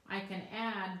I can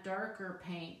add darker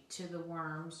paint to the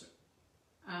worms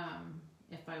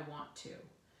if I want to.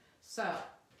 So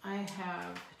I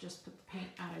have just put the paint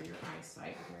out of your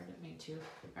eyesight here. I didn't mean to.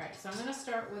 All right, so I'm going to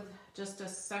start with just a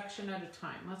section at a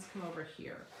time. Let's come over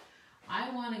here.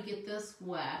 I want to get this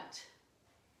wet,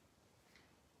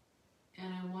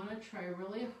 and I want to try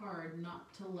really hard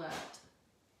not to let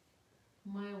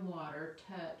my water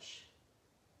touch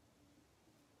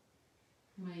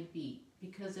my beet,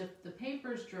 because if the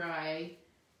paper's dry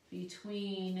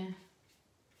between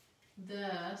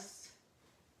this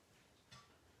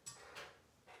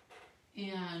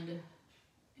and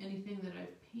anything that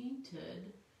I've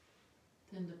painted,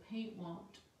 then the paint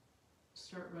won't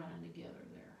start running together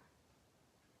there.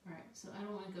 Alright, so I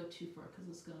don't want to go too far because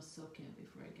it's going to soak in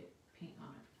before I get paint on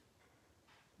it.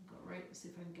 I'll go right, see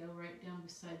if I can go right down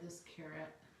beside this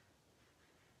carrot.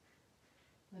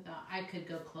 Without, I could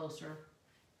go closer,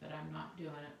 but I'm not doing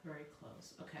it very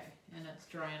close. Okay, and it's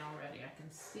drying already. I can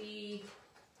see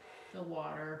the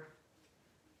water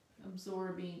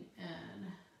absorbing in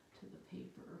to the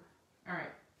paper.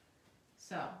 Alright,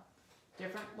 so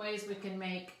different ways we can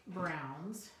make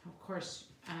browns. Of course,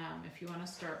 if you want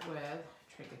to start with,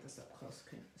 try to get this up close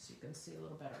so you can see a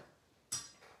little better.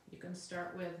 You can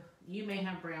start with, you may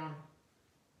have brown,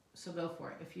 so go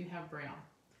for it if you have brown.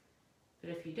 But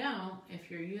if you don't,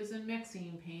 if you're using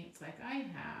mixing paints like I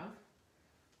have,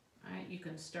 you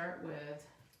can start with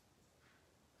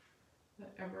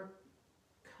whatever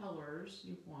colors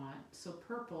you want. So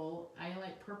purple, I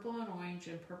like purple and orange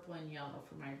and purple and yellow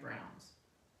for my browns.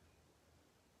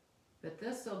 But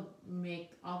this will make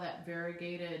all that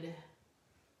variegated,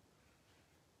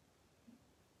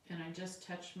 and I just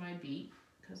touched my beet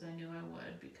because I knew I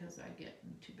would because I get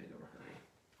in too big of a hurry.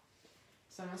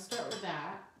 So I'm going to start with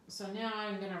that. So now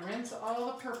I'm going to rinse all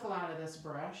the purple out of this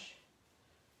brush.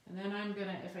 And then I'm going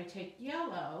to, if I take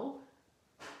yellow,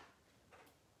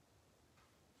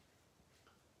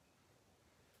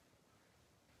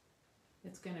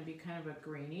 it's going to be kind of a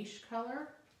greenish color.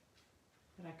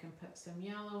 But I can put some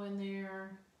yellow in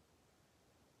there.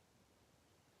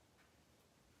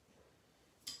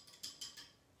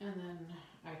 And then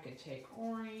I could take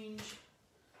orange.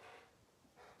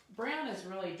 Brown is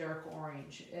really dark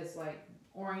orange. It's like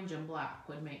orange and black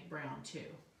would make brown too.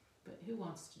 But who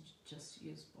wants to just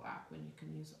use black when you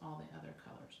can use all the other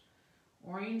colors?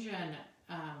 Orange and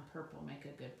purple make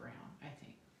a good brown, I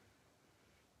think.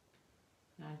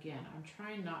 Now again, I'm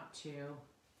trying not to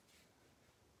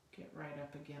get right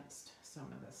up against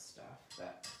some of this stuff,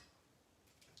 but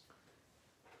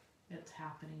it's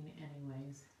happening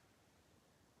anyways.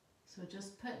 So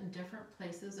just put in different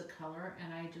places a color,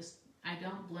 and I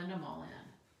don't blend them all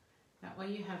in. That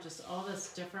way you have just all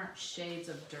this different shades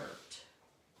of dirt,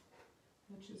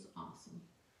 which is awesome.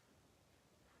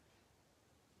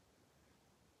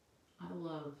 I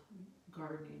love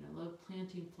gardening. I love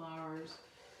planting flowers.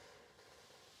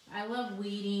 I love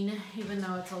weeding, even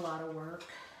though it's a lot of work,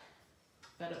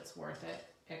 but it's worth it,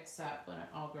 except when it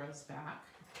all grows back.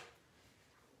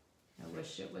 I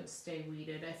wish it would stay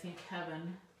weeded. I think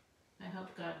heaven, I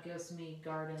hope God gives me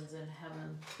gardens in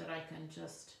heaven that I can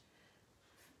just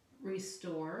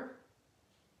restore.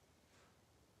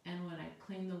 And when I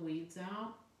clean the weeds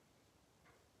out,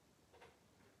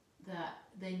 that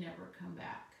they never come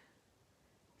back.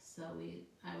 So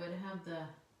I would have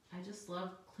I just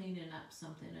love cleaning up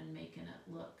something and making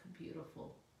it look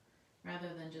beautiful, rather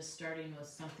than just starting with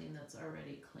something that's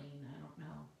already clean. I don't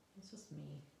know. It's just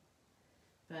me.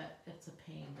 But it's a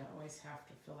pain to always have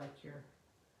to feel like you're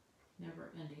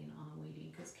never ending on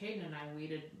weeding. Because Caden and I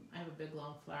weeded, I have a big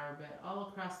long flower bed all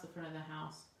across the front of the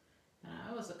house. And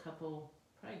it was probably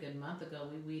a good month ago,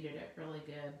 we weeded it really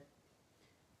good.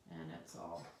 And it's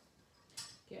all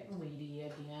getting weedy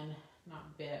again.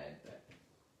 Not big, but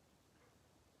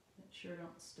it sure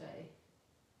don't stay.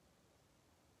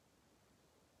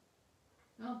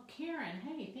 Oh, Karen,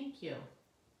 hey, thank you.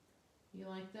 You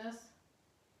like this?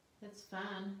 It's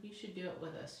fun. You should do it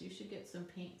with us. You should get some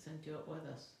paints and do it with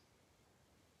us.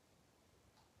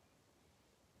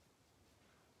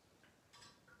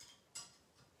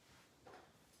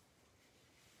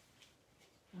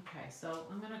 Okay, so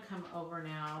I'm going to come over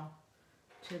now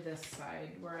to this side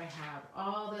where I have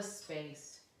all this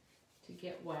space to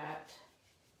get wet,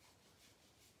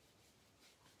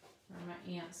 where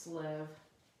my ants live,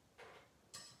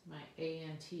 my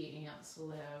ant ants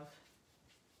live.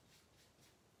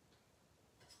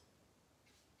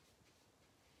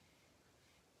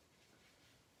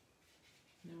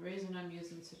 The reason I'm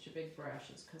using such a big brush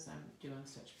is because I'm doing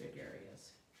such big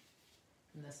areas.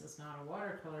 And this is not a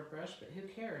watercolor brush, but who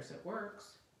cares? It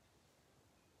works.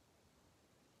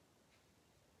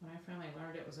 When I finally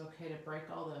learned it was okay to break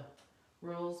all the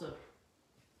rules of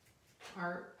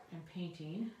art and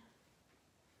painting,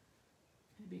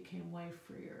 it became way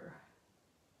freer.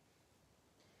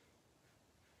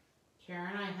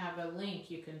 Karen, I have a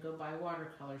link. You can go buy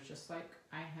watercolors just like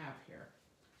I have here.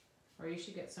 Or you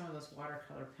should get some of those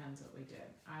watercolor pens that we did.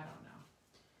 I don't know.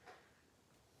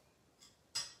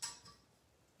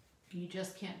 You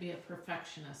just can't be a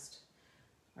perfectionist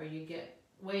or you get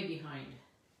way behind.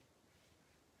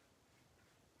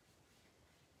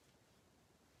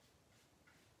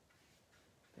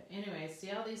 But anyway,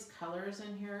 see all these colors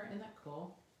in here? Isn't that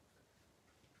cool?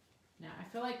 Now I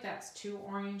feel like that's too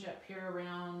orange up here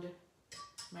around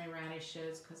my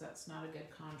radishes because that's not a good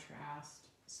contrast.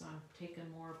 So I'm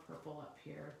taking more purple up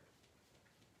here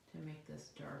to make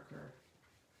this darker.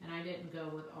 And I didn't go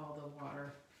with all the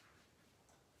water.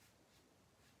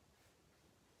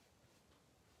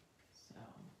 So,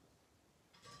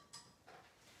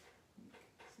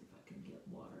 see if I can get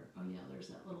water. Oh yeah, there's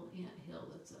that little ant hill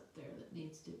that's up there that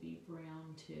needs to be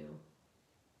brown too.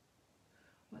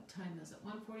 What time is it?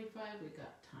 1:45? We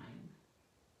got time.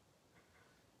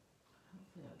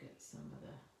 Hopefully I'll get some of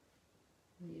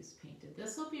the leaves painted.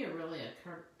 This will be a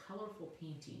colorful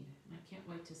painting, and I can't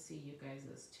wait to see you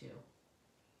guys' too.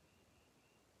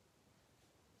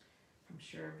 I'm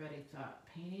sure everybody thought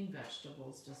painting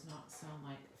vegetables does not sound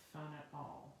like fun at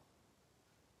all.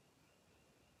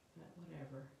 But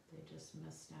whatever, they just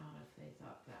missed out if they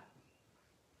thought that.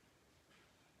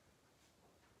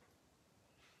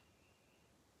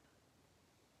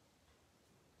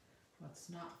 What's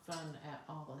not fun at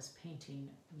all is painting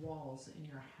walls in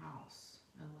your house,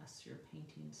 unless you're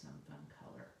painting some fun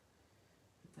color.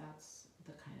 But that's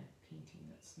the kind of painting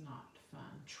that's not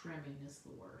fun. Trimming is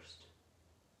the worst.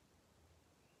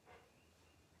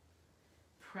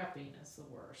 Prepping is the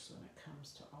worst when it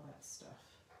comes to all that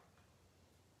stuff.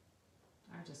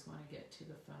 I just want to get to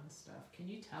the fun stuff. Can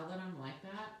you tell that I'm like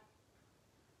that?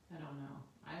 I don't know.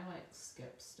 I like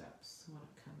skip steps when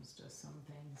it comes to some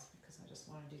things because I just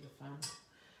want to do the fun.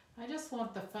 I just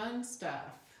want the fun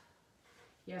stuff.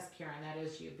 Yes, Karen, that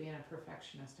is you being a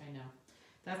perfectionist. I know.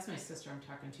 That's my sister I'm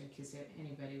talking to in case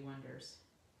anybody wonders.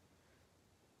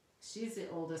 She's the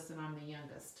oldest and I'm the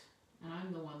youngest. And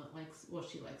I'm the one that likes, well,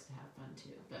 she likes to have fun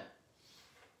too, but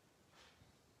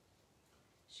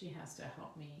she has to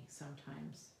help me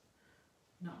sometimes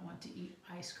not want to eat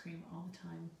ice cream all the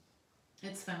time.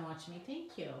 It's fun watching me.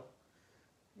 Thank you.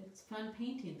 It's fun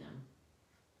painting them.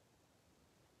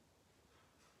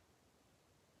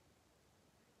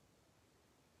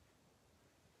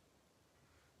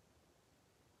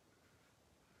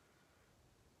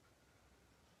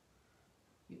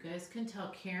 You guys can tell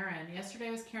Karen. Yesterday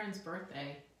was Karen's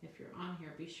birthday. If you're on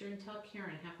here, be sure and tell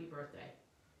Karen happy birthday.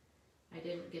 I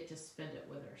didn't get to spend it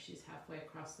with her. She's halfway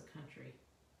across the country.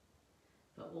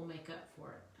 But we'll make up for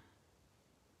it.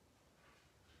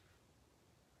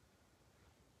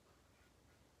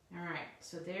 Alright,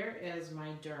 so there is my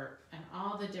dirt and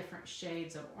all the different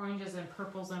shades of oranges and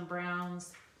purples and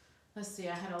browns. Let's see,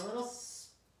 I had a little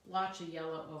splotch of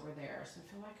yellow over there, so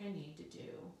I feel like I need to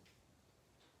do.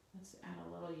 Let's add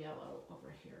a little yellow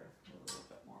over here with a little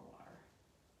bit more water.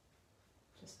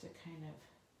 Just to kind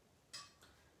of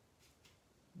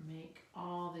make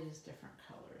all these different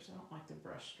colors. I don't like the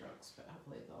brush strokes, but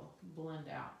hopefully they'll blend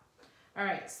out.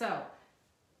 Alright, so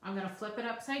I'm going to flip it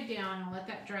upside down and let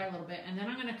that dry a little bit. And then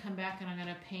I'm going to come back and I'm going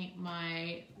to paint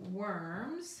my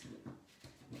worms.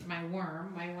 My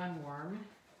one worm.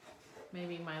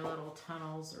 Maybe my little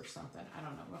tunnels or something. I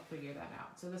don't know. We'll figure that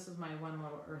out. So this is my one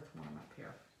little earthworm up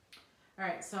here.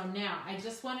 Alright, so now I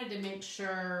just wanted to make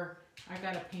sure I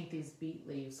got to paint these beet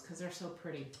leaves because they're so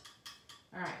pretty.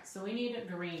 Alright, so we need a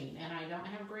green. And I don't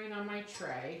have green on my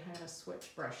tray. I gotta switch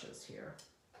brushes here.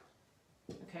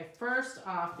 Okay, first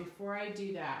off, before I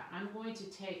do that, I'm going to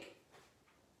take,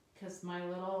 because my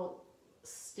little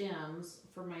stems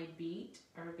for my beet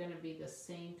are going to be the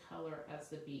same color as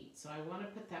the beet. So I want to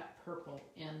put that purple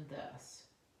in this.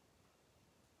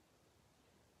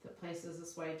 The places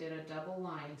this way I did a double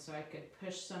line so I could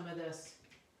push some of this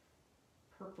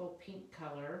purple pink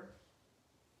color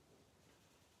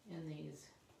in these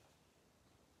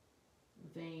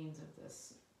veins of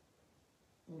this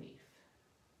leaf.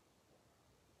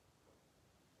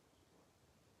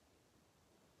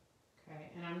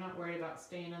 Okay, and I'm not worried about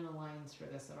staying in the lines for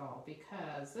this at all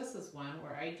because this is one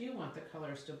where I do want the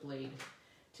colors to bleed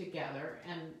together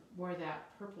and where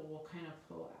that purple will kind of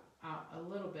pull out a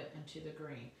little bit into the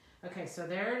green. Okay, so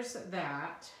there's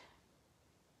that.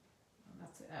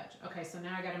 That's the edge. Okay, so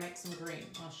now I got to make some green.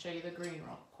 I'll show you the green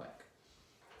real quick.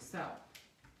 So,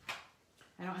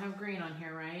 I don't have green on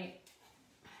here, right?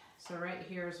 So right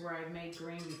here is where I've made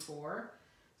green before.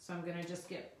 So I'm going to just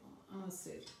get, let's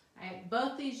see.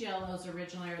 Both these yellows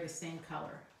originally are the same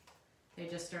color. They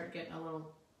just start getting a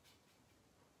little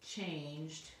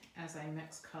changed as I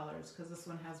mix colors because this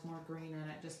one has more green in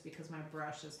it just because my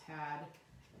brush has had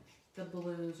the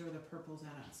blues or the purples in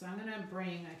it. So I'm going to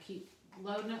I keep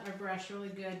loading up my brush really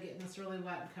good, getting this really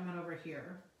wet and coming over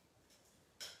here.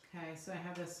 Okay, so I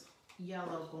have this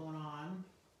yellow going on.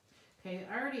 Okay,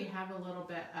 I already have a little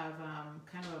bit of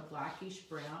kind of a blackish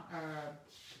brown or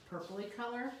purpley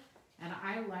color. And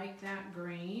I like that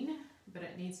green, but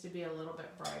it needs to be a little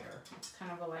bit brighter. It's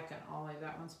kind of like an olive.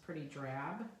 That one's pretty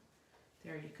drab.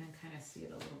 There you can kind of see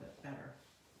it a little bit better.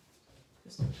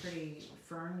 just a pretty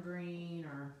fern green,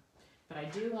 but I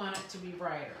do want it to be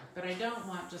brighter. But I don't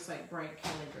want just like bright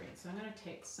Kelly green. So I'm going to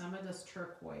take some of this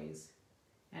turquoise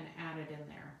and add it in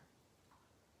there.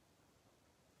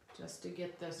 Just to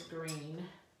get this green,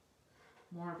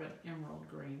 more of an emerald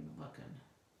green looking.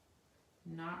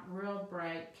 Not real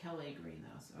bright Kelly green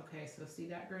though. Okay, so see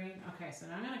that green? Okay, so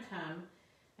now I'm going to come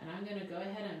and I'm going to go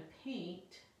ahead and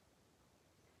paint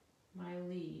my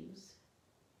leaves.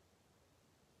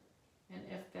 And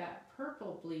if that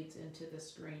purple bleeds into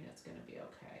this green, it's going to be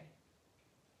okay.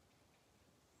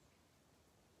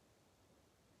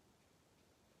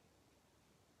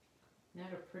 Isn't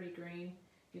that a pretty green?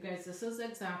 You guys, this is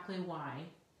exactly why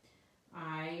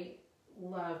I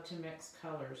love to mix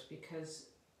colors, because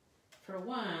for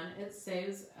one, it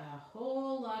saves a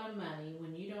whole lot of money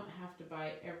when you don't have to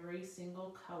buy every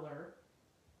single color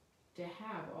to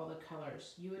have all the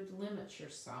colors. You would limit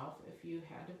yourself if you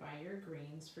had to buy your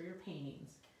greens for your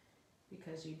paintings,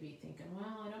 because you'd be thinking,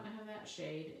 well, I don't have that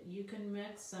shade. You can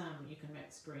mix some. You can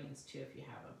mix greens too if you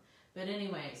have them. But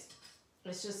anyways,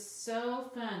 it's just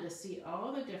so fun to see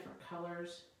all the different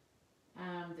colors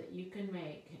that you can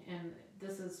make. And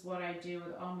this is what I do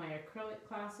with all my acrylic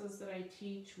classes that I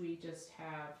teach. We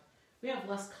have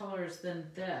less colors than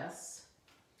this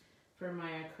for my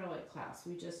acrylic class.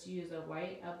 We just use a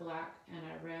white, a black, and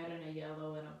a red, and a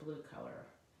yellow, and a blue color.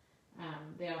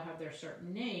 They all have their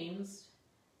certain names.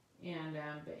 And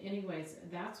but anyways,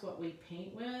 that's what we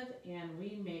paint with, and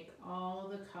we make all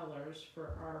the colors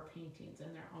for our paintings,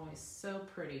 and they're always so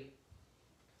pretty.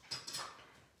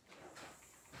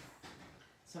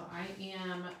 So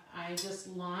I just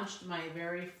launched my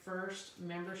very first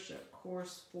membership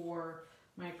course for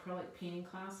my acrylic painting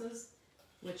classes,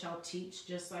 which I'll teach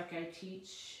just like I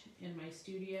teach in my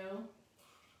studio.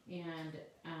 And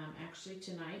actually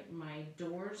tonight my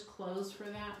doors close for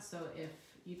that, so if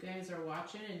you guys are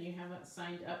watching and you haven't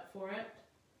signed up for it,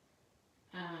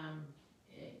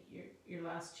 your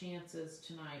last chance is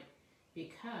tonight,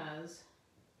 because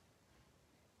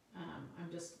I'm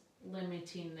just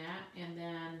limiting that. And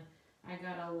then I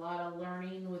got a lot of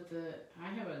learning with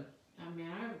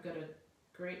I've got a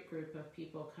great group of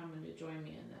people coming to join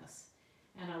me in this,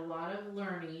 and a lot of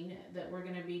learning that we're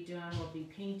going to be doing. We'll be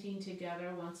painting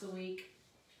together once a week.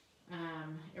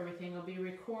 Everything will be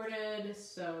recorded,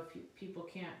 so if people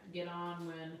can't get on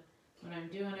when I'm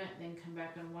doing it, then come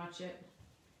back and watch it.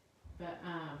 But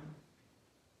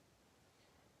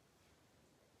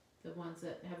the ones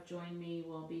that have joined me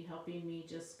will be helping me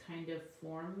just kind of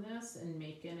form this and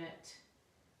making it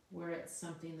where it's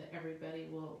something that everybody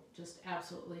will just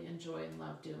absolutely enjoy and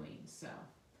love doing. So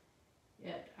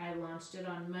I launched it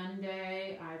on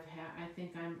Monday. I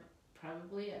think I'm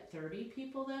probably at 30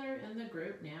 people that are in the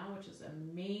group now, which is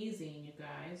amazing, you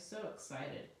guys. So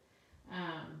excited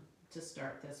to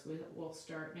start this. We'll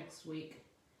start next week.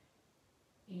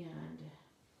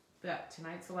 But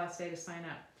tonight's the last day to sign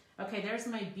up. Okay, there's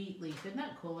my beet leaf. Isn't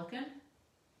that cool looking?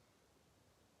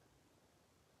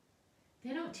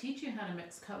 They don't teach you how to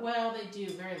mix color. Well, they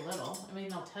do very little. I mean,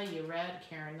 they'll tell you red,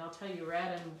 Karen. They'll tell you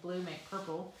red and blue make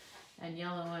purple, and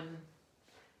yellow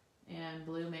and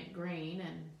blue make green,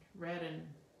 and red and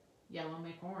yellow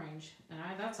make orange. And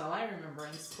that's all I remember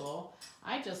in school.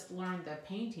 I just learned the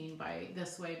painting by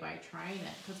trying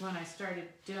it, because when I started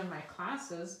doing my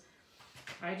classes,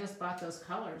 I just bought those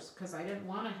colors because I didn't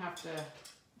want to have to,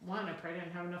 I probably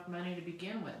didn't have enough money to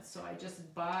begin with, so I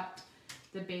just bought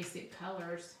the basic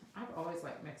colors. I've always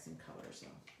liked mixing colors, so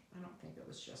I don't think it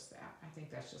was just that. I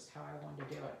think that's just how I wanted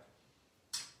to do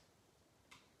it.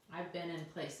 I've been in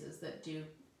places that do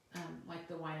like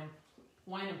the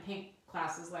wine and paint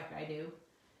classes like I do,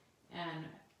 and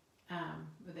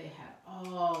they had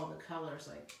all the colors,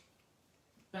 like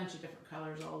a bunch of different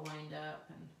colors all lined up,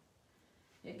 and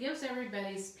it gives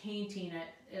everybody's painting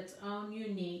its own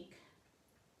unique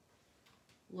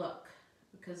look,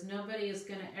 because nobody is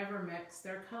going to ever mix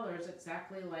their colors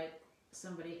exactly like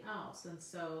somebody else. And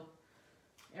so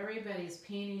everybody's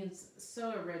painting's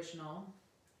so original,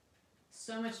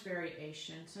 so much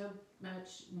variation, so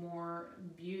much more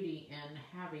beauty in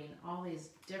having all these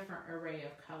different array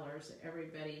of colors that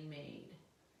everybody made.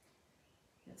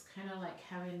 It's kind of like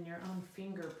having your own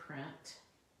fingerprint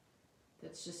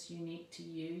that's just unique to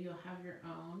you. You'll have your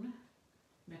own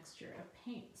mixture of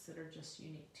paints that are just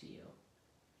unique to you.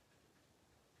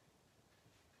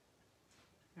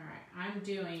 Alright, I'm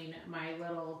doing my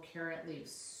little carrot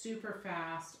leaves super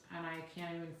fast, and I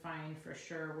can't even find for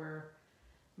sure where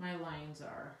my lines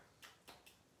are.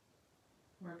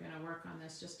 We're going to work on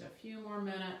this just a few more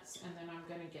minutes, and then I'm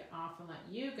going to get off and let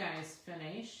you guys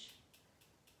finish.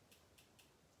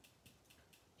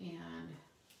 And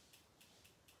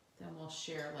then we'll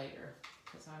share later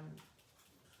because I'm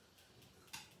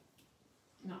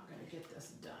not going to get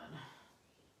this done.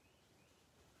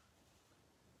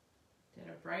 Did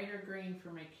a brighter green for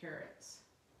my carrots.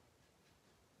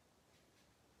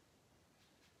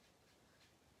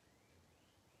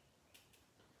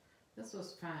 This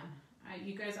was fun.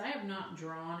 You guys, I have not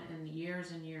drawn in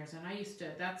years and years, and I used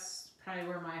to, that's probably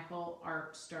where my whole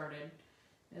art started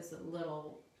as a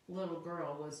little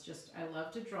girl, was just, I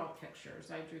love to draw pictures.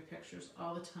 I drew pictures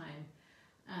all the time.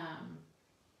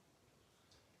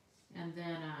 And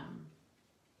then,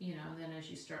 you know, then as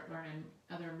you start learning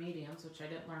other mediums, which I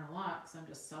didn't learn a lot because I'm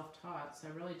just self-taught, so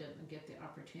I really didn't get the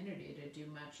opportunity to do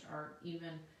much art,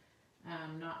 even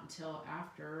not until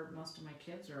after most of my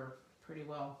kids are pretty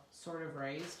well sort of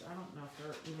raised. I don't know if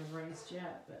they're even raised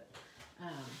yet, but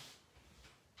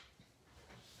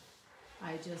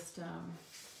I just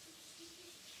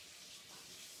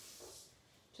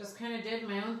kind of did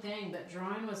my own thing, but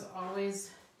drawing was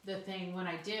always the thing. When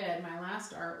I did, my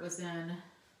last art was in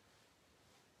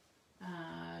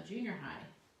junior high,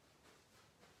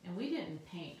 and we didn't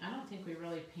paint. I don't think we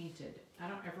really painted. I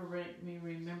don't ever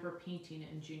remember painting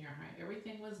in junior high.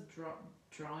 Everything was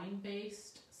drawing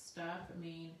based stuff. I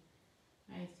mean,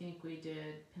 I think we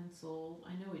did pencil.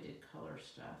 I know we did color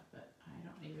stuff, but I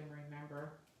don't even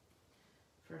remember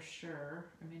for sure.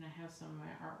 I mean, I have some of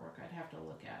my artwork. I'd have to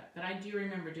look at it, but I do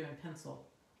remember doing pencil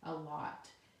a lot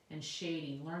and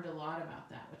shading. Learned a lot about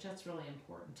that, which that's really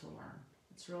important to learn.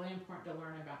 It's really important to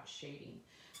learn about shading.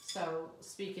 So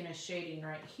speaking of shading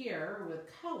right here with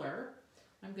color,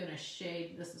 I'm going to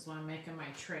shade. This is when I'm making my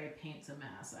tray paints a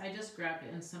mess. I just grabbed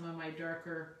it in some of my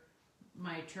darker,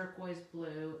 my turquoise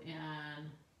blue and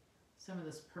some of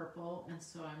this purple, and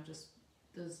so I'm just,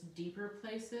 those deeper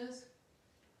places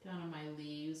down on my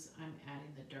leaves, I'm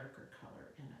adding the darker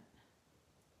color in it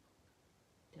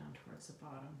down towards the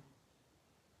bottom.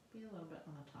 Be a little bit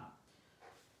on the top.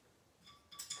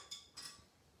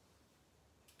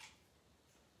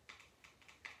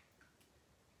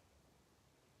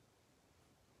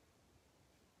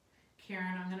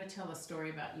 Karen, I'm going to tell a story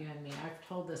about you and me. I've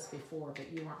told this before,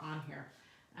 but you weren't on here.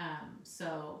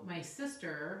 So my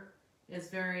sister is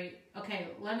very, okay,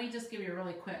 let me just give you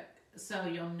really quick so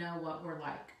you'll know what we're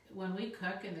like. When we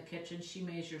cook in the kitchen, she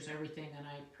measures everything and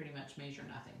I pretty much measure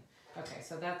nothing. Okay,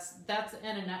 so that's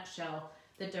in a nutshell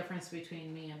the difference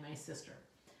between me and my sister.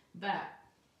 But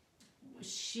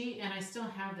she, and I still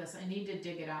have this, I need to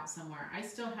dig it out somewhere. I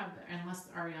still have, unless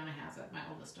Ariana has it, my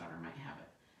oldest daughter might have it.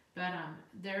 But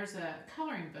there's a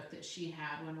coloring book that she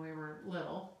had when we were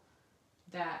little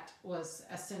that was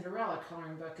a Cinderella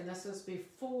coloring book. And this was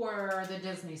before the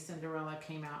Disney Cinderella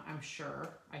came out, I'm sure,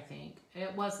 I think.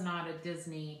 It was not a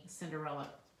Disney Cinderella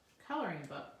coloring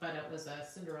book, but it was a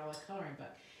Cinderella coloring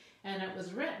book. And it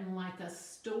was written like a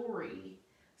story.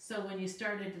 So when you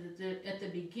started at the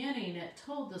beginning, it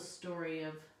told the story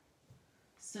of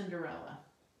Cinderella.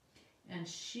 And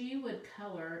she would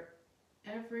color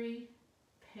every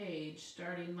page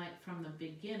starting like from the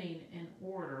beginning in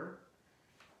order,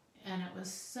 and it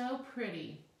was so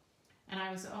pretty. And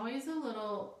I was always a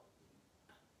little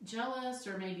jealous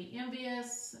or maybe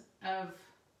envious of,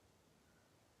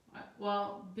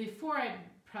 well, before I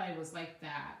probably was like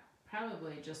that,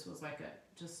 probably just was like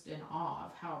just in awe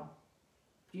of how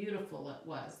beautiful it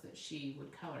was that she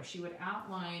would color. She would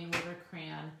outline with her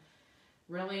crayon,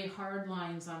 really hard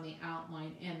lines on the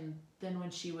outline, and then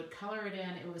when she would color it in,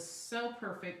 it was so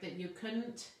perfect that you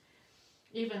couldn't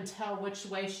even tell which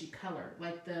way she colored.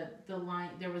 Like the line,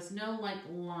 there was no like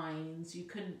lines, you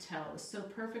couldn't tell. It was so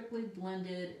perfectly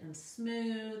blended and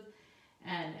smooth,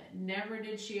 and never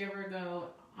did she ever go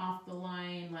off the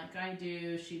line like I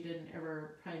do. She didn't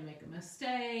ever probably make a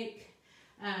mistake.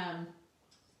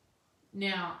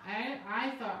 Now,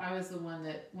 I thought I was the one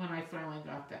that, when I finally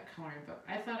got that coloring book,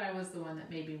 I thought I was the one that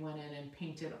maybe went in and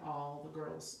painted all the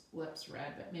girls' lips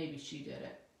red, but maybe she did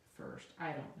it first.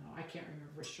 I don't know. I can't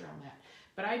remember for sure on that.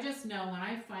 But I just know when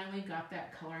I finally got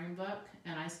that coloring book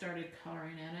and I started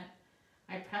coloring in it,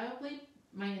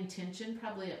 my intention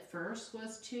probably at first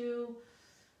was to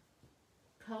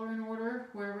color in order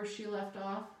wherever she left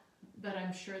off, but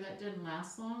I'm sure that didn't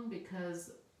last long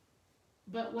because,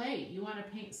 but wait, you want to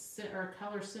paint or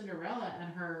color Cinderella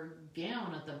and her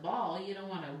gown at the ball. You don't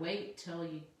want to wait till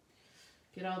you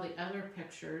get all the other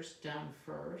pictures done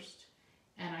first.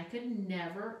 And I could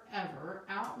never, ever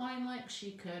outline like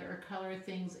she could or color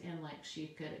things in like she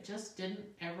could. It just didn't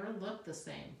ever look the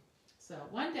same. So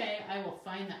one day I will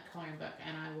find that coloring book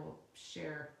and I will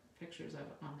share pictures of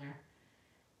it on there.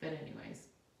 But anyways,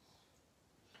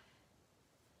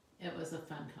 it was a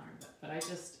fun coloring book. But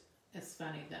it's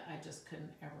funny that I just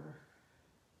couldn't ever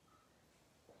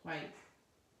quite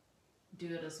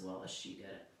do it as well as she did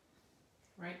it.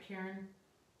 Right, Karen?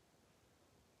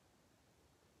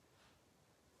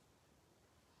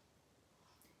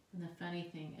 And the funny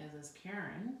thing is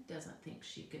Karen doesn't think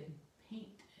she could paint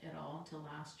at all until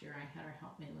last year. I had her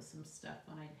help me with some stuff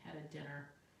when I had a dinner,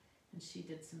 and she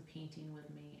did some painting with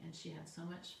me, and she had so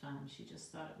much fun. She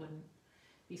just thought it wouldn't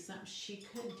be something she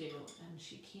could do, and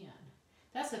she can.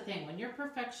 That's the thing. When you're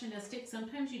perfectionistic,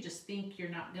 sometimes you just think you're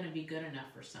not going to be good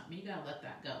enough for something. You got to let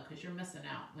that go, because you're missing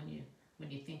out when you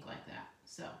think like that.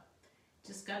 So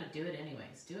just got to do it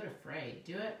anyways. Do it afraid.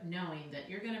 Do it knowing that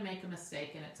you're going to make a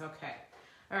mistake, and it's okay.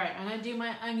 All right, I'm going to do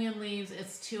my onion leaves.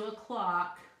 It's 2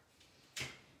 o'clock.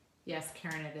 Yes,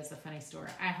 Karen, it is a funny story.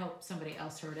 I hope somebody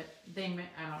else heard it. I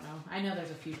don't know. I know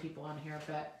there's a few people on here,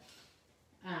 but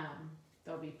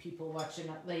there'll be people watching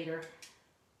it later.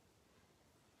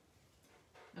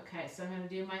 Okay, so I'm going to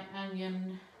do my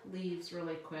onion leaves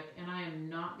really quick, and I am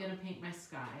not going to paint my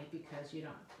sky because you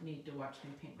don't need to watch me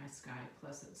paint my sky.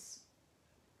 Plus, it's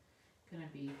going to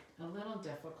be a little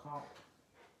difficult.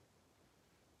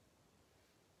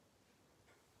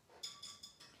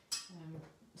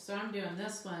 So I'm doing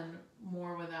this one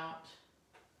more without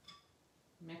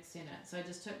mixing it. So I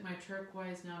just took my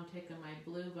turquoise, now I'm taking my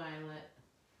blue violet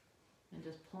and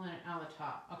just pulling it out of the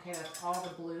top. Okay, that's all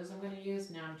the blues I'm going to use.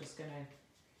 Now I'm just going to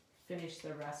finish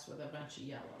the rest with a bunch of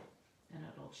yellow, and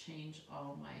it'll change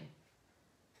all my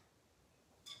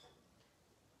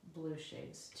blue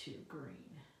shades to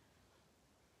green,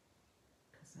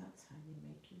 because that's how you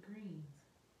make your greens.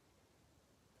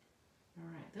 All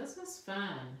right, this was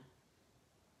fun.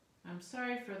 I'm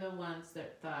sorry for the ones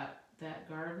that thought that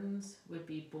gardens would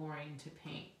be boring to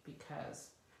paint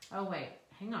because, oh wait,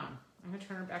 hang on. I'm going to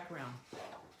turn her back around.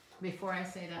 Before I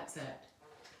say that's it,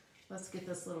 let's get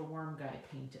this little worm guy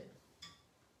painted.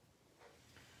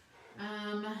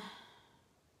 I'm going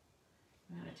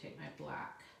to take my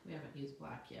black. We haven't used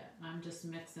black yet. I'm just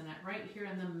mixing it right here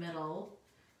in the middle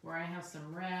where I have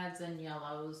some reds and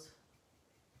yellows.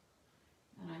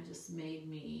 And I just made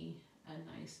me a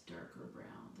nice darker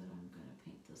brown that I'm going to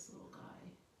paint this little guy.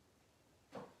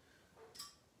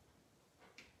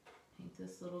 Paint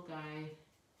this little guy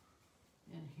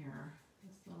in here,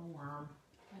 this little worm,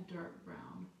 a dark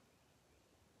brown.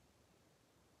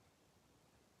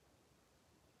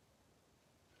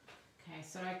 Okay,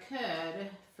 so I could,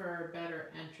 for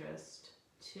better interest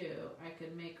too, I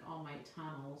could make all my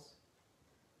tunnels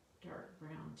dark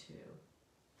brown too.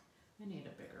 I need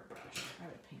a bigger brush. I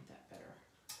would paint that better.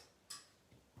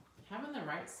 Having the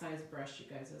right size brush, you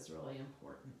guys, is really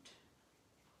important.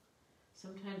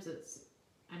 Sometimes it's,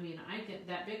 I mean, I get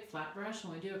that big flat brush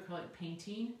when we do acrylic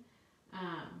painting.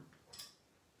 I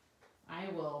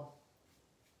will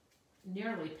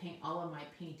nearly paint all of my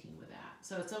painting with that.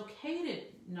 So it's okay to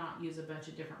not use a bunch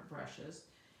of different brushes,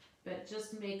 but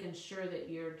just making sure that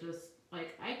you're just,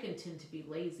 like, I can tend to be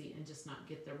lazy and just not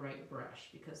get the right brush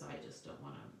because I just don't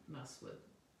want to mess with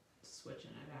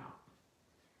switching it out.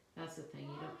 That's the thing.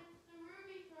 You don't.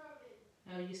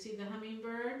 Oh, you see the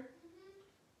hummingbird?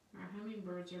 Mm-hmm. Our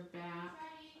hummingbirds are back.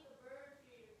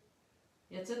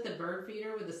 It's at the bird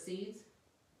feeder with the seeds?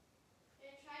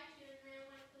 It tried to, and then it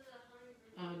went to the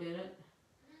hummingbird. Oh, did it?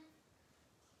 Mm-hmm.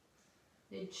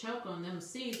 They'd choke on them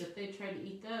seeds if they tried to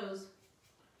eat those.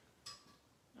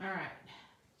 Alright.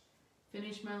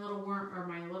 Finish my little worm, or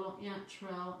my little ant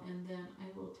trail, and then I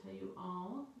will tell you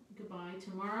all goodbye.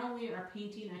 Tomorrow we are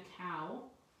painting a cow.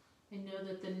 I know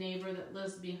that the neighbor that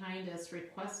lives behind us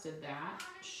requested that.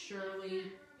 Cheryl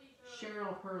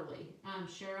Hurley.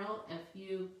 Cheryl, if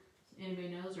anybody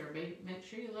knows her, make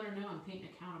sure you let her know I'm painting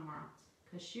a cow tomorrow,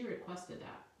 because she requested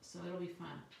that. So it'll be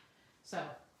fun. So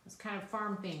it's kind of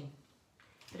farm thing.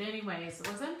 But anyways,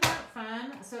 wasn't that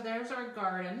fun? So there's our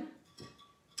garden.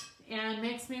 And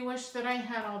makes me wish that I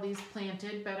had all these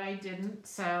planted, but I didn't.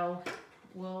 So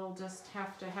we'll just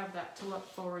have to have that to look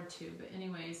forward to. But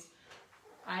anyways,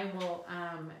 I will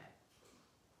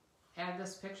add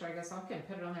this picture. I guess I can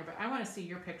put it on there, but I want to see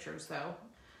your pictures though.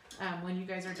 When you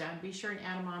guys are done, be sure and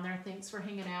add them on there. Thanks for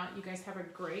hanging out. You guys have a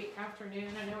great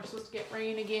afternoon. I know we're supposed to get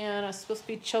rain again. It's supposed to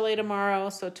be chilly tomorrow.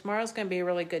 So tomorrow's going to be a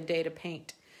really good day to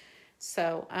paint.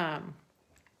 So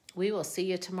we will see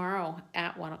you tomorrow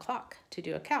at 1 o'clock to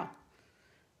do a cow.